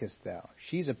 Whom seekest thou?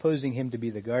 She's opposing him to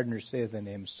be the gardener, saith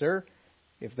unto him, Sir,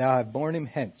 if thou have borne him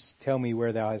hence, tell me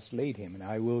where thou hast laid him, and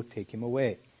I will take him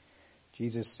away.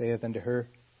 Jesus saith unto her,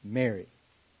 Mary.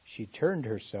 She turned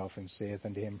herself and saith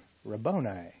unto him,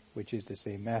 Rabboni, which is to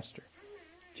say, Master.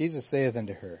 Jesus saith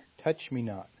unto her, Touch me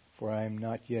not, for I am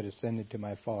not yet ascended to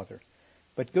my Father.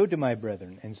 But go to my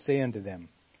brethren, and say unto them,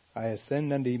 I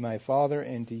ascend unto my Father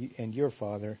and your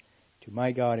Father, to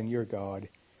my God and your God.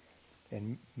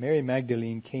 And Mary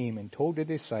Magdalene came and told the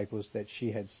disciples that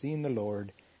she had seen the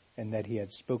Lord, and that he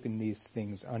had spoken these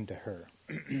things unto her.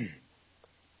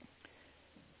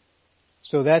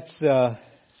 So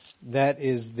that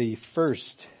is the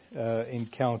first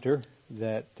encounter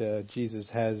that Jesus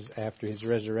has after his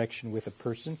resurrection with a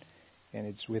person, and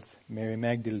it's with Mary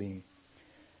Magdalene.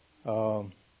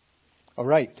 All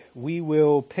right, we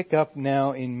will pick up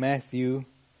now in Matthew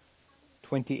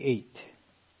 28.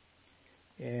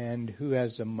 And who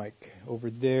has a mic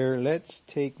over there? Let's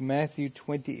take Matthew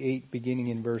 28, beginning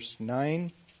in verse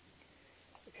 9,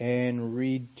 and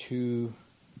read to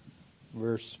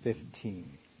verse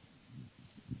 15.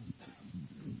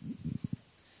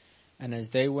 And as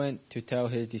they went to tell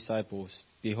his disciples,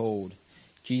 behold,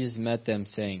 Jesus met them,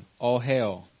 saying, All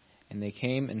hail! And they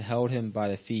came and held him by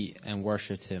the feet and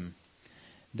worshipped him.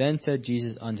 Then said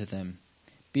Jesus unto them,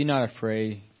 Be not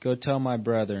afraid, go tell my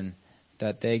brethren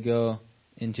that they go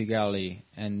into Galilee,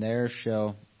 and there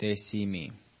shall they see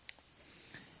me.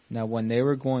 Now when they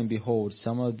were going, behold,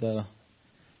 some of the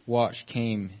watch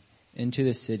came into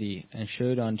the city and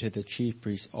showed unto the chief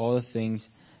priests all the things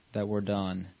that were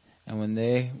done. And when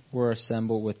they were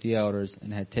assembled with the elders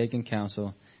and had taken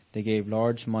counsel, they gave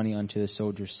large money unto the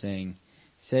soldiers, saying,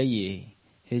 Say ye,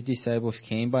 his disciples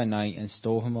came by night and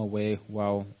stole him away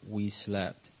while we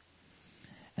slept.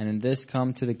 And in this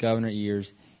come to the governor's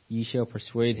ears, ye shall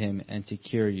persuade him and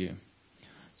secure you.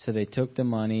 So they took the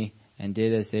money and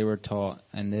did as they were taught,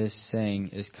 and this saying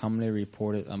is commonly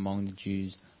reported among the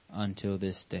Jews until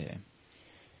this day.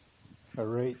 All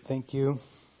right, thank you.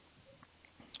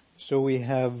 So we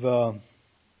have,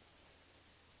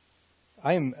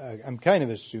 I'm kind of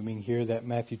assuming here that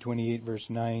Matthew 28 verse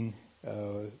 9,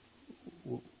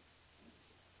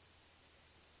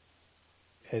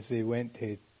 as they went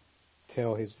to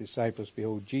tell his disciples,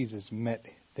 behold, Jesus met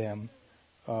them.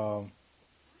 I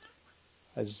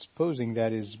was supposing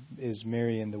that is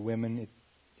Mary and the women.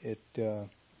 It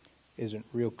isn't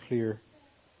real clear.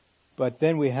 But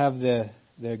then we have the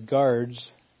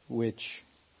guards, which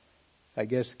I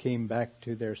guess came back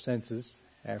to their senses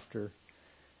after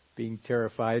being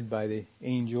terrified by the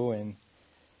angel, and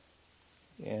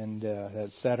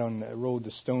that rolled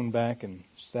the stone back and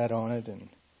sat on it and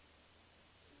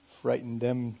frightened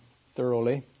them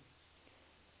thoroughly.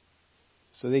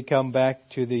 So they come back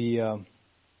to the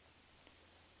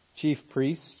chief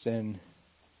priests and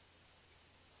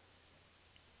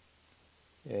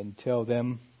tell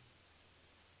them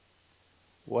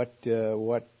what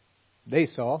they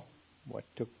saw, what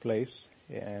took place,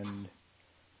 and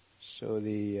so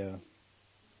they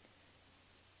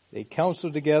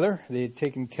counseled together. They had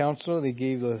taken counsel. They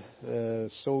gave the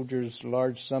soldiers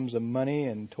large sums of money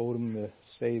and told them to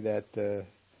say that the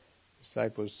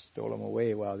disciples stole them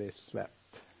away while they slept.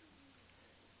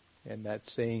 And that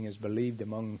saying is believed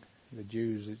among the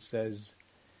Jews. It says,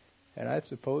 and I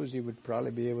suppose you would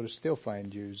probably be able to still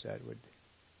find Jews that would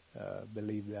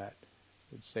believe that,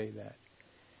 would say that.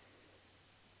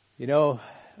 You know,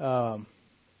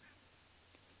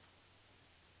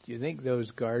 do you think those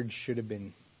guards should have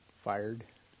been fired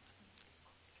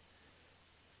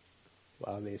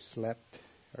while they slept?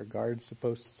 Are guards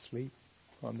supposed to sleep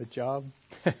on the job?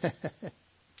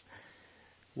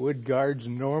 Would guards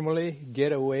normally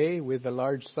get away with a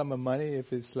large sum of money if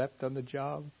they slept on the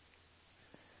job?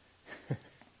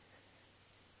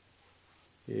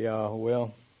 Yeah,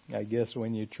 well, I guess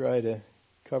when you try to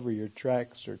cover your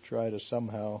tracks or try to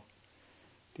somehow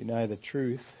deny the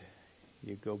truth,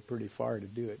 you go pretty far to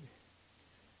do it.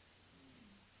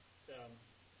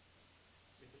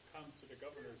 If it comes to the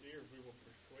governor's ears, we will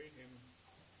persuade him.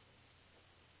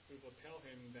 We will tell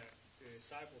him that the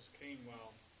disciples came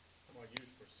while you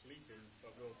were sleeping,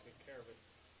 but we'll take care of it.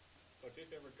 But if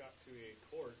this ever got to a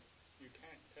court, you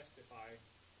can't testify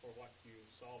for what you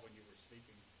saw when you were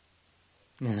sleeping.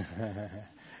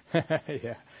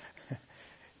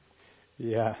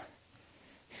 Yeah.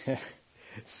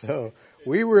 So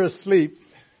we were asleep,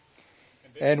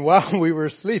 and while we were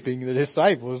sleeping, the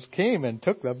disciples came and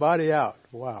took the body out.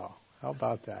 Wow, how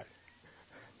about that?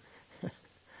 So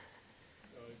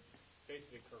it's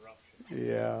basically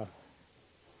corruption.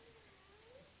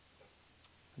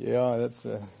 Yeah, that's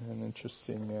an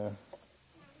interesting.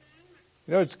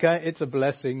 It's a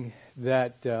blessing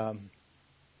that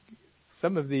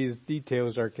some of these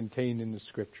details are contained in the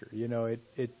Scripture. You know,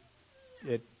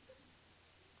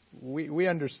 we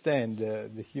understand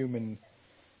the human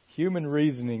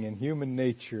reasoning and human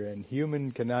nature and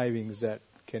human connivings that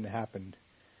can happen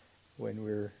when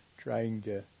we're trying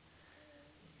to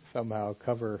somehow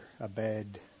cover a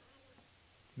bad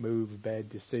move, bad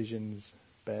decisions,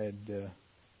 bad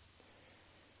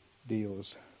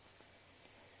deals.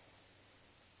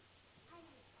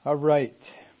 All right.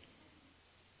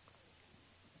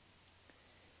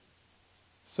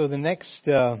 So the next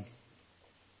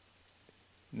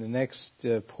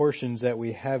portions that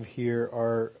we have here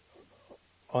are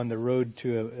on the road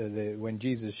to when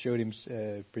Jesus showed him,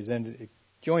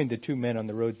 joined the two men on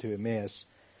the road to Emmaus.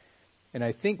 And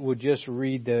I think we'll just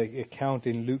read the account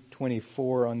in Luke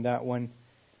 24 on that one.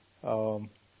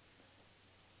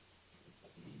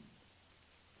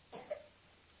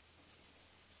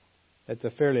 That's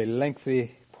a fairly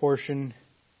lengthy portion.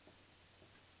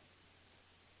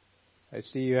 I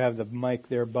see you have the mic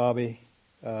there, Bobby.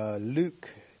 Luke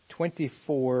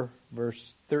 24,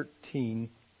 verse 13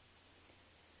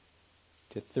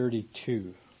 to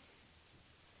 32.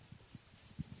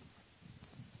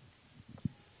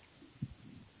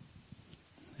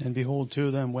 And behold, two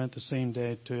of them went the same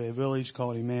day to a village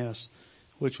called Emmaus,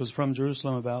 which was from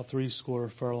Jerusalem about 70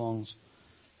 furlongs.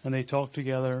 And they talked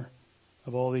together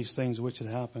of all these things which had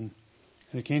happened.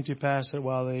 And it came to pass that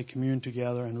while they communed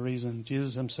together and reasoned,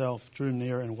 Jesus himself drew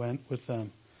near and went with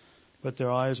them. But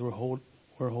their eyes were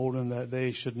holden that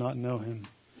they should not know him.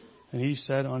 And he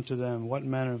said unto them, What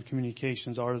manner of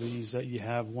communications are these that ye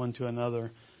have one to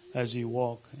another as ye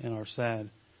walk and are sad?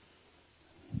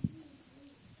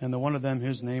 And the one of them,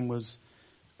 whose name was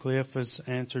Cleophas,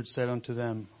 answered, said unto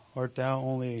them, Art thou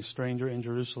only a stranger in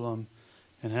Jerusalem,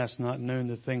 and hast not known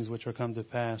the things which are come to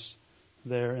pass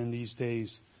there in these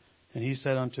days? And he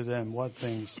said unto them, What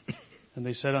things? And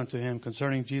they said unto him,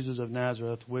 Concerning Jesus of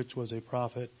Nazareth, which was a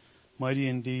prophet, mighty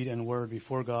in deed and word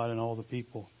before God and all the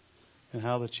people, and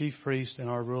how the chief priests and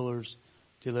our rulers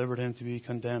delivered him to be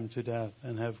condemned to death,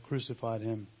 and have crucified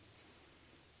him.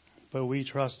 But we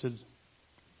trusted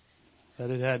that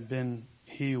it had been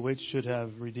he which should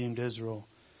have redeemed Israel.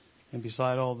 And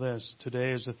beside all this,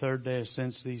 today is the third day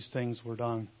since these things were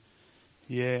done.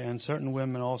 Yea, and certain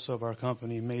women also of our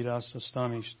company made us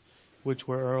astonished, which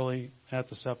were early at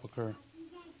the sepulchre.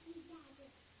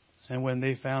 And when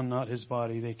they found not his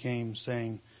body, they came,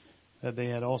 saying that they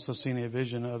had also seen a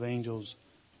vision of angels,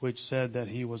 which said that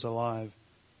he was alive.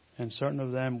 And certain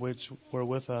of them which were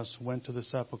with us went to the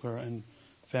sepulchre, and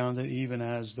found it even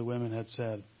as the women had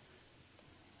said.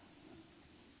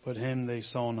 But him they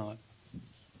saw not.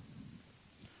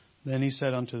 Then he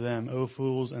said unto them, O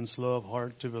fools, and slow of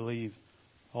heart to believe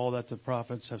all that the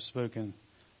prophets have spoken.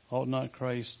 Ought not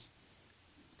Christ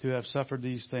to have suffered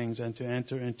these things, and to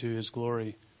enter into his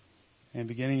glory? And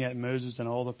beginning at Moses and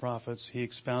all the prophets, he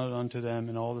expounded unto them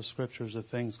in all the scriptures the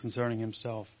things concerning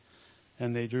himself.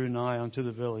 And they drew nigh unto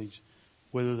the village,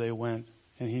 whither they went.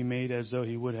 And he made as though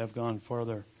he would have gone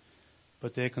further.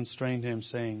 But they constrained him,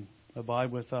 saying,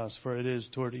 Abide with us, for it is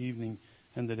toward evening,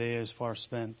 and the day is far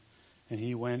spent. And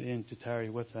he went in to tarry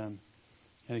with them.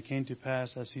 And it came to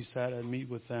pass, as he sat at meat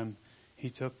with them, he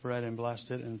took bread and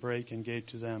blessed it, and brake and gave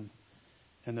to them.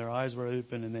 And their eyes were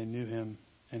opened, and they knew him,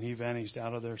 and he vanished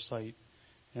out of their sight.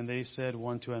 And they said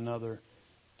one to another,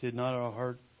 Did not our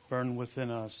heart burn within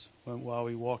us while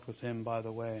we walked with him by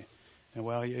the way, and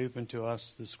while he opened to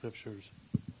us the scriptures?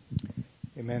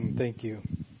 Amen. Thank you.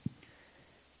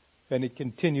 And it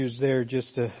continues there,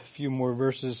 just a few more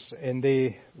verses. And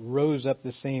they rose up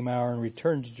the same hour and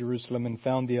returned to Jerusalem, and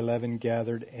found the 11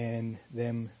 gathered, and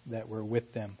them that were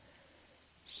with them,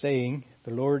 saying,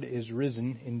 The Lord is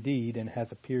risen indeed, and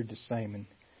hath appeared to Simon.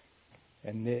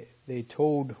 And they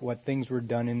told what things were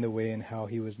done in the way, and how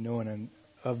he was known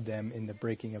of them in the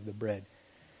breaking of the bread.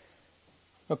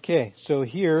 Okay, so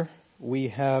here we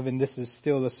have, and this is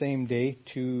still the same day,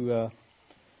 two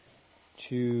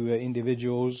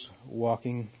individuals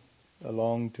walking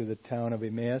along to the town of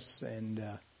Emmaus, and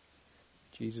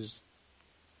Jesus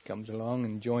comes along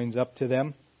and joins up to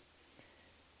them,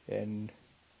 and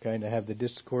kind of have the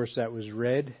discourse that was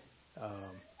read.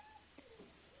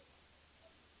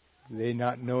 They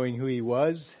not knowing who he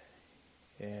was,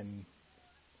 and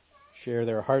share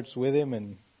their hearts with him,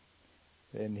 and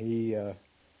then he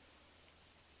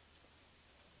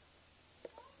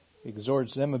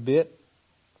exhorts them a bit.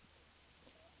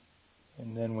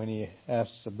 And then when he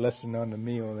asks a blessing on the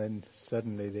meal, then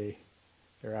suddenly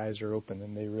their eyes are open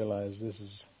and they realize this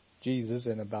is Jesus,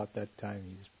 and about that time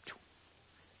he's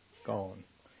gone.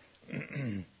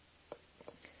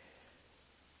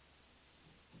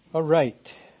 All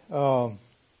right. So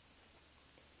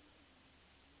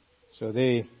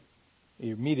they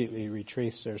immediately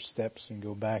retrace their steps and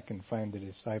go back and find the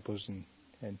disciples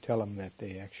and tell them that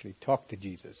they actually talked to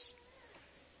Jesus.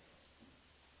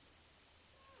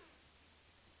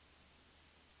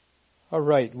 All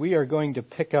right, we are going to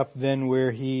pick up then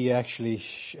where he actually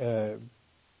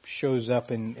shows up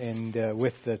and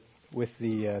with the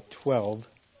 12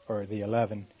 or the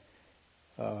 11.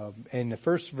 And the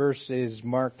first verse is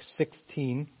Mark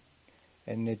 16,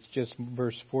 and it's just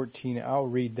verse 14. I'll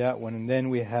read that one, and then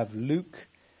we have Luke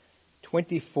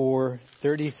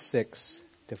 24:36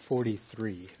 to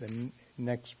 43. The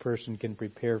next person can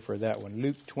prepare for that one.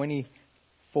 Luke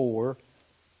 24.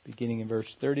 Beginning in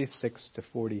verse 36 to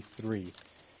 43.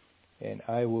 And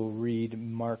I will read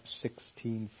Mark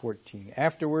 16:14.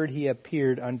 Afterward he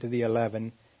appeared unto the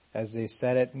 11 as they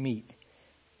sat at meat,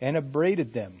 and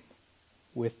upbraided them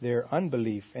with their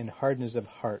unbelief and hardness of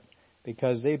heart,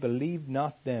 because they believed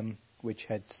not them which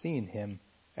had seen him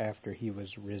after he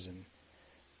was risen.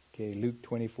 Okay, Luke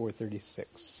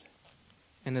 24:36.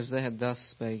 And as they had thus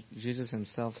spake, Jesus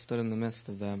himself stood in the midst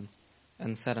of them,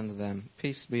 and said unto them,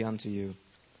 Peace be unto you.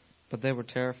 But they were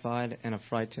terrified and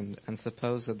affrighted, and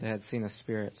supposed that they had seen a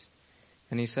spirit.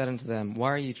 And he said unto them,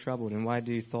 Why are ye troubled, and why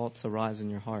do thoughts arise in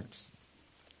your hearts?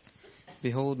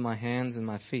 Behold my hands and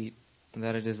my feet, and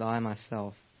that it is I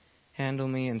myself. Handle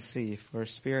me and see, for a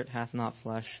spirit hath not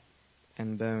flesh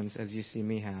and bones, as you see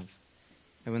me have.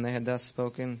 And when they had thus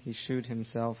spoken, he shewed them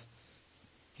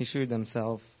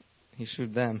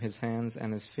his hands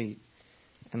and his feet.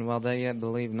 And while they yet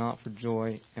believed not for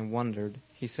joy and wondered,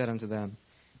 he said unto them,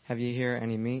 Have ye here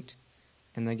any meat?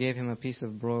 And they gave him a piece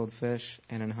of broiled fish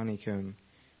and an honeycomb.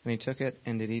 And he took it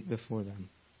and did eat before them.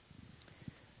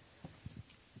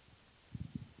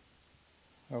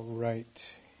 All right.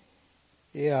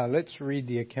 Yeah, let's read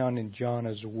the account in John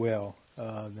as well.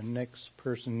 The next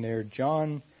person there,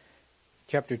 John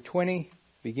chapter 20,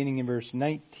 beginning in verse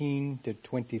 19 to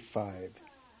 25.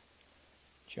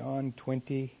 John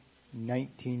 20,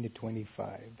 19 to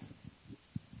 25.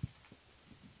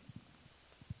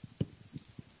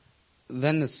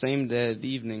 Then the same day at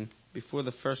evening, before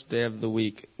the first day of the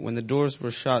week, when the doors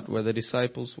were shut where the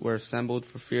disciples were assembled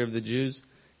for fear of the Jews,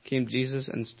 came Jesus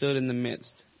and stood in the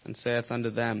midst, and saith unto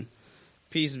them,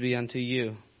 Peace be unto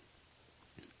you.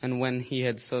 And when he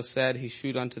had so said, he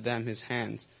shewed unto them his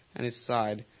hands and his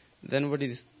side. Then were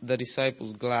the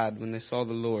disciples glad when they saw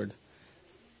the Lord.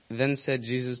 Then said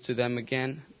Jesus to them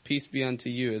again, Peace be unto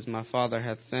you, as my Father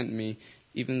hath sent me,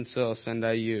 even so send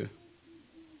I you.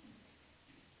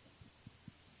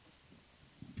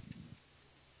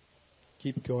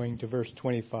 Keep going to verse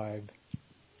 25.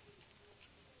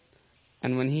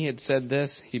 And when he had said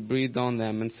this, he breathed on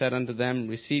them, and said unto them,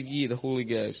 Receive ye the Holy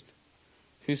Ghost.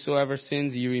 Whosoever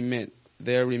sins ye remit,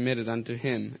 they are remitted unto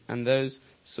him, and those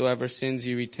soever sins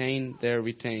ye retain, they are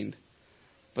retained.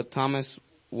 But Thomas,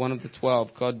 one of the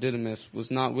 12, called Didymus,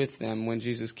 was not with them when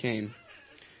Jesus came.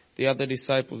 The other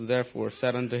disciples therefore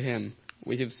said unto him,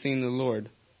 We have seen the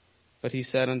Lord. But he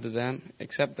said unto them,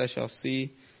 Except I shall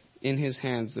see in his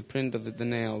hands the print of the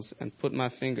nails, and put my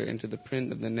finger into the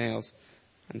print of the nails,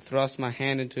 and thrust my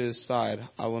hand into his side,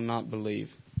 I will not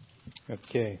believe.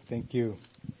 Okay, thank you.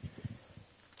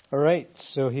 All right,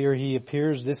 so here he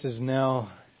appears. This is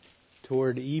now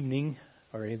toward evening,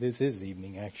 or this is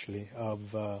evening actually, of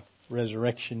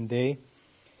Resurrection Day.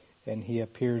 And he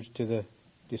appears to the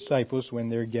disciples when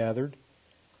they're gathered.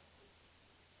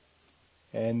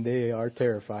 And they are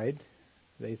terrified.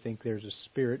 They think there's a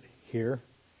spirit here.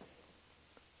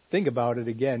 Think about it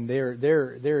again. They're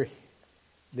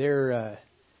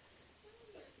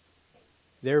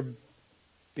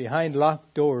behind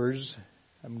locked doors.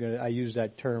 I use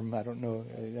that term. I don't know.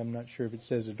 I'm not sure if it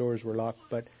says the doors were locked,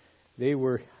 but they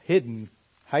were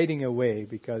hiding away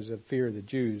because of fear of the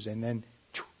Jews. And then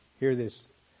here this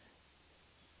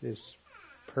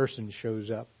person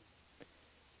shows up,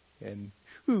 and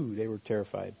they were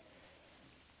terrified,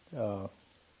 and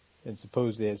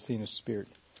suppose they had seen a spirit.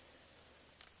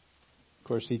 Of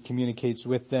course, he communicates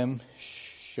with them,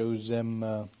 shows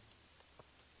them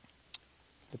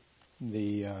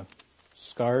the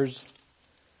scars,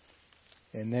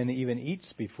 and then even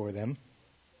eats before them.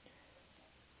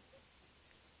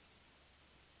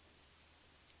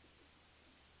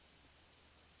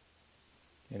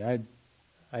 And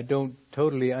I don't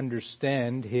totally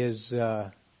understand his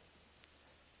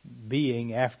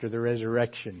being after the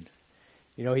resurrection.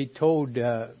 You know, he told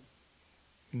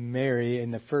Mary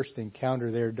in the first encounter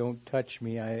there, "Don't touch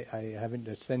me. I haven't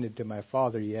ascended to my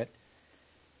Father yet."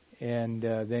 And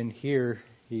then here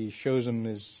he shows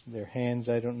them their hands.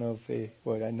 I don't know if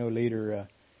I know later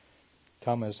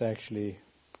Thomas actually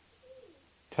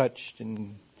touched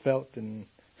and felt, and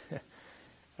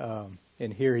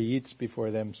and here he eats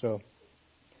before them. So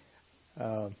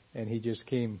and he just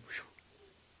came,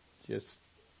 he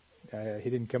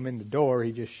didn't come in the door.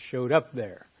 He just showed up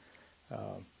there.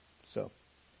 So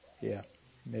yeah,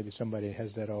 maybe somebody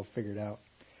has that all figured out.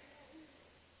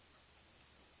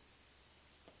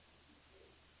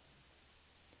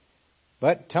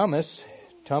 But Thomas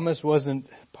wasn't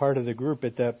part of the group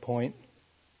at that point.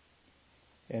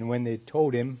 And when they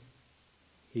told him,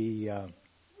 he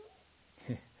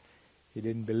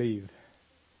didn't believe.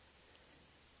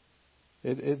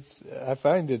 I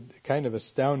find it kind of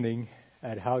astounding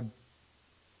at how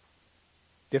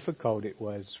difficult it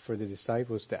was for the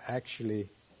disciples to actually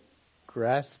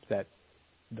grasp that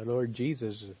the Lord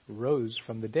Jesus rose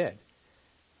from the dead.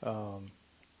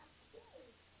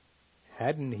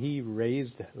 Hadn't he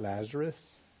raised Lazarus?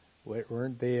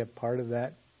 Weren't they a part of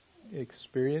that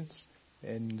experience?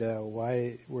 And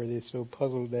why were they so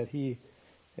puzzled that he,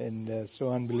 and so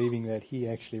unbelieving that he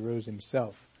actually rose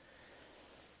himself?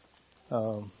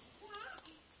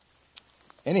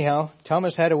 Anyhow,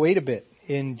 Thomas had to wait a bit.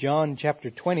 In John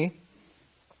chapter 20,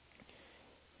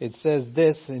 it says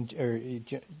this,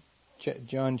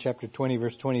 John chapter 20,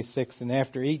 verse 26, "And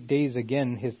after 8 days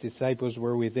again his disciples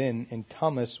were within, and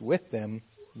Thomas with them.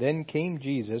 Then came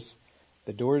Jesus,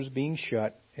 the doors being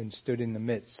shut, and stood in the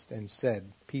midst, and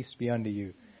said, Peace be unto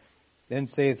you. Then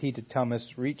saith he to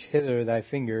Thomas, Reach hither thy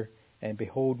finger, and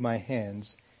behold my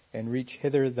hands, and reach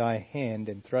hither thy hand,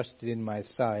 and thrust it in my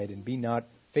side, and be not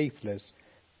faithless,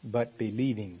 but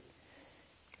believing.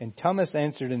 And Thomas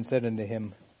answered and said unto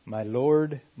him, My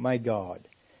Lord, my God.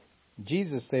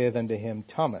 Jesus saith unto him,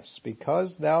 Thomas,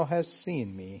 because thou hast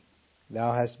seen me,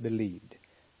 thou hast believed.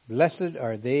 Blessed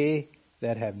are they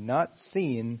that have not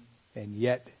seen, and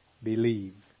yet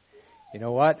believe. You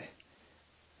know what?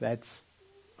 That's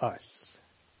us.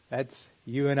 That's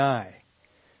you and I.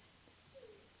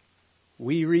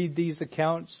 We read these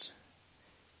accounts,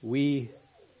 we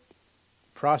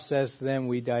process them,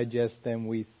 we digest them,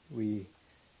 we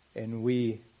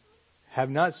have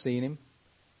not seen him,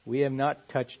 we have not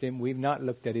touched him, we've not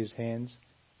looked at his hands,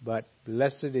 but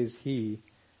blessed is he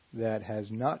that has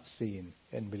not seen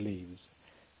and believes.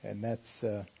 And that's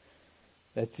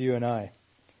you and I.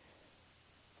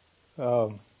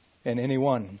 And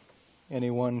anyone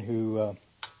who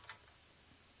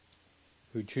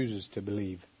chooses to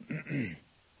believe.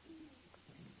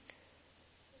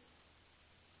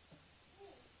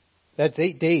 That's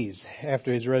 8 days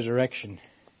after his resurrection.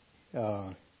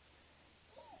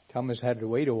 Thomas had to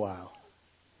wait a while.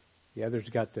 The others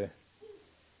got to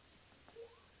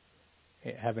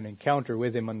have an encounter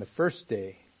with him on the first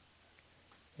day.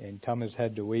 And Thomas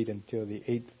had to wait until the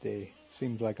 8th day.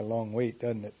 Seems like a long wait,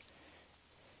 doesn't it?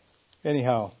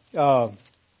 Anyhow,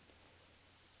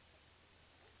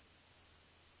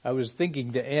 I was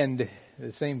thinking to end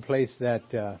the same place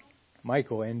that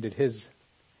Michael ended his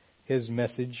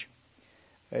message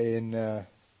in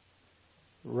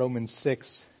Romans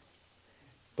 6,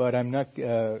 but I'm not.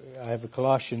 I have a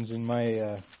Colossians in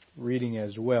my reading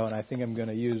as well, and I think I'm going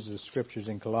to use the scriptures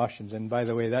in Colossians. And by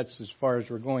the way, that's as far as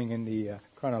we're going in the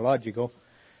chronological.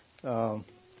 The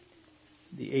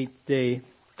 8th day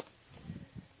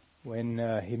when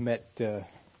he met,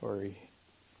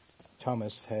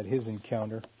 Thomas had his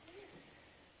encounter.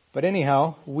 But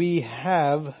anyhow, we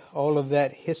have all of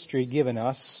that history given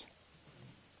us.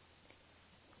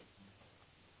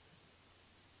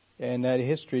 And that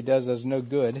history does us no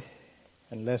good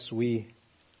unless we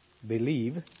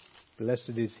believe.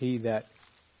 Blessed is he that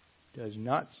does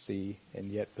not see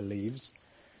and yet believes.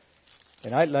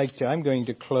 And I'm going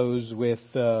to close with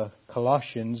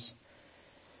Colossians,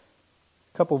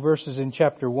 a couple verses in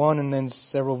chapter 1 and then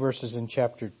several verses in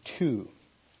chapter 2.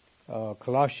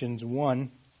 Colossians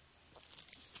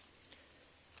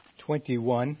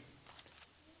 1:21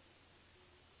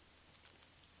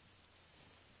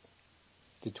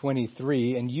 to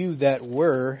 23, and you that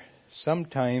were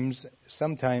sometime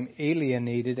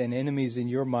alienated and enemies in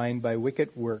your mind by wicked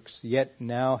works, yet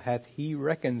now hath he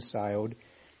reconciled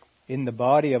in the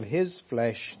body of his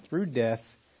flesh through death,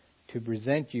 to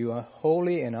present you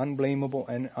holy and unblameable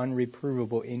and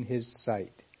unreprovable in his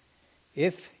sight.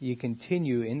 If ye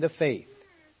continue in the faith,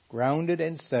 grounded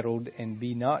and settled, and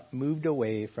be not moved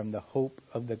away from the hope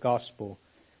of the gospel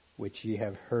which ye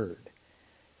have heard.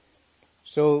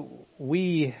 So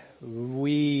we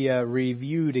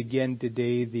reviewed again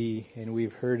today and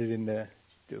we've heard it in the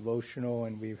devotional,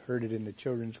 and we've heard it in the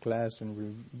children's class,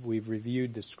 and we've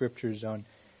reviewed the scriptures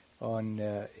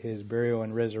on his burial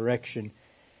and resurrection.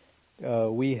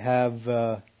 We have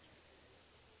the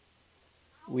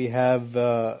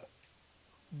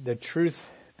truth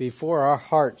before our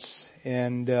hearts,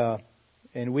 and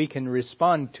we can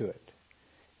respond to it.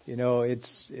 You know,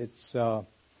 it's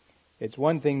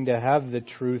one thing to have the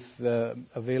truth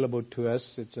available to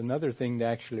us. It's another thing to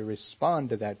actually respond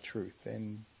to that truth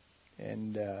and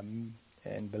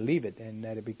believe it, and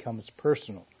that it becomes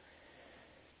personal.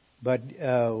 But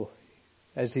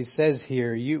as he says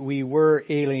here, we were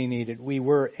alienated, we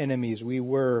were enemies, we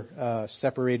were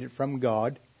separated from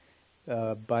God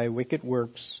by wicked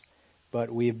works,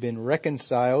 but we have been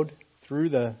reconciled through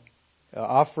the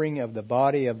offering of the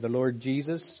body of the Lord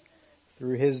Jesus,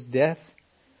 through his death.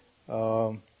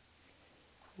 There's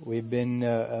been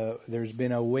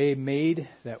a way made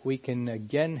that we can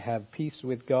again have peace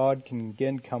with God, can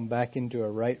again come back into a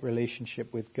right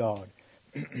relationship with God.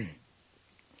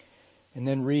 And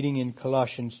then reading in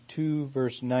Colossians 2,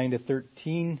 verse 9 to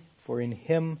 13, for in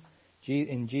him,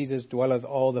 in Jesus, dwelleth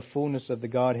all the fullness of the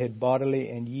Godhead bodily,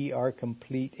 and ye are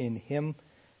complete in him,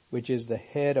 which is the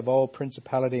head of all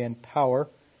principality and power,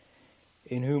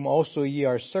 in whom also ye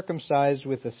are circumcised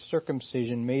with a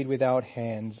circumcision made without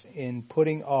hands, in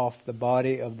putting off the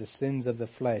body of the sins of the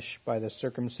flesh by the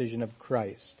circumcision of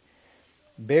Christ,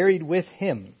 buried with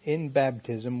him in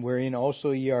baptism, wherein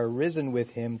also ye are risen with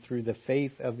him through the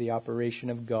faith of the operation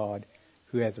of God,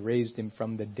 who hath raised him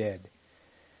from the dead.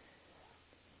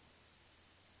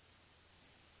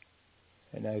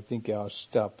 And I think I'll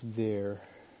stop there.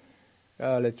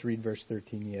 Let's read verse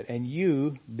 13 yet. And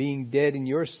you, being dead in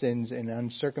your sins and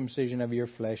uncircumcision of your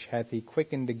flesh, hath he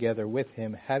quickened together with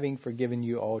him, having forgiven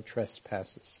you all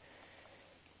trespasses.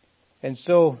 And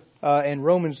so, and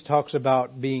Romans talks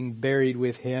about being buried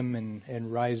with him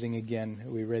and rising again.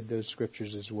 We read those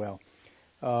scriptures as well.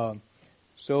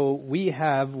 So we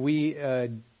have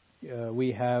the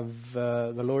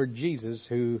Lord Jesus,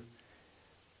 who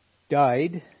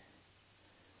died,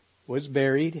 was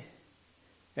buried,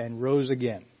 and rose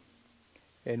again.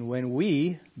 And when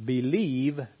we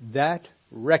believe that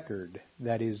record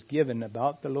that is given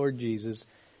about the Lord Jesus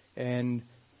and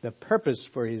the purpose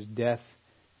for his death,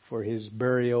 for his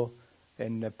burial,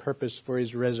 and the purpose for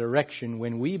his resurrection,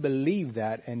 when we believe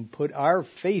that and put our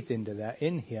faith into that,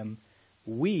 in him,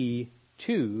 we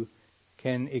too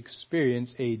can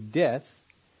experience a death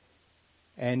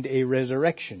and a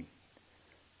resurrection.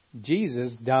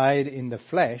 Jesus died in the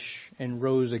flesh and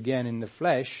rose again in the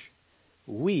flesh.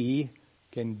 We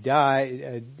can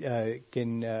die,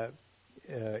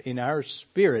 in our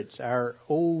spirits, our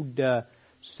old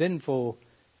sinful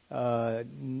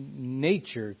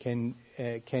nature can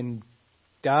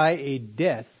die a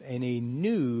death, and a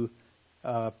new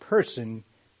person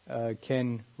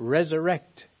can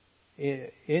resurrect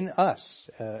in us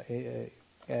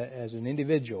as an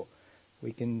individual.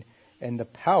 We can, and the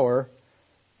power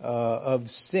of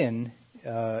sin,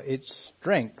 its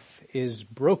strength is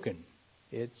broken.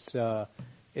 Its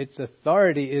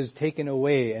authority is taken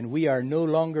away, and we are no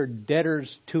longer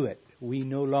debtors to it. We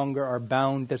no longer are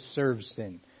bound to serve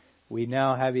sin. We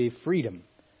now have a freedom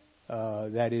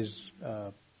that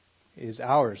is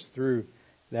ours through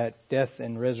that death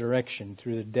and resurrection,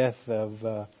 through the death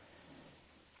of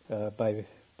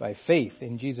by faith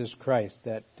in Jesus Christ,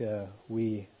 that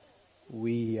we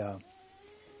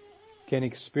can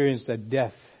experience a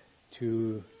death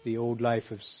to the old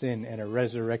life of sin and a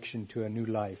resurrection to a new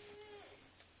life.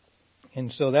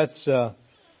 And so that's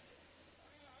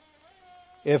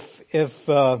if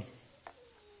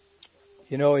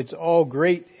it's all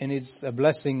great and it's a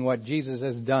blessing what Jesus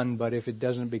has done, but if it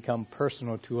doesn't become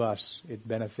personal to us, it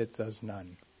benefits us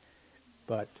none.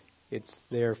 But it's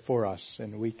there for us,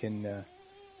 and we can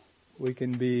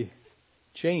be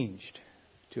changed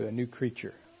to a new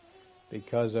creature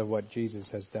because of what Jesus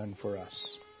has done for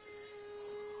us.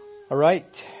 All right,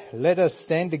 let us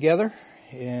stand together,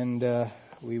 and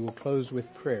we will close with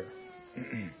prayer.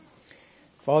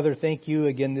 Father, thank you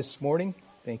again this morning.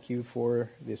 Thank you for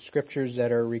the scriptures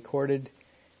that are recorded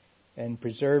and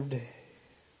preserved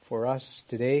for us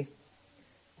today,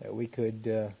 that we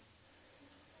could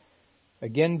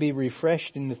again be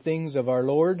refreshed in the things of our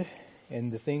Lord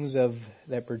and the things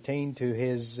that pertain to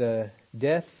his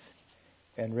death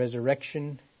and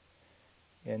resurrection,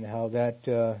 and how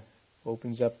that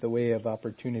opens up the way of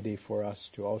opportunity for us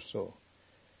to also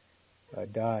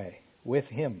die with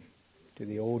him to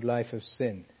the old life of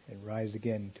sin and rise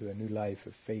again to a new life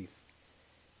of faith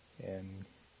and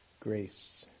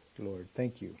grace. Lord,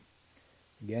 thank you.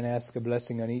 Again, ask a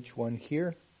blessing on each one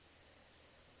here.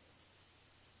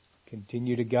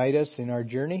 Continue to guide us in our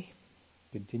journey.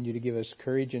 Continue to give us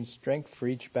courage and strength for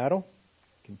each battle.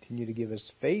 Continue to give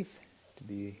us faith to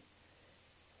be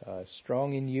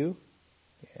strong in you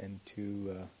and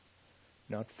to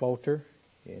not falter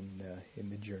in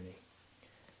the journey.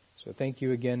 So thank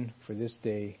you again for this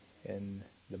day and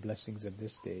the blessings of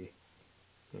this day.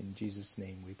 In Jesus'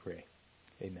 name we pray.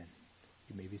 Amen.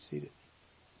 You may be seated.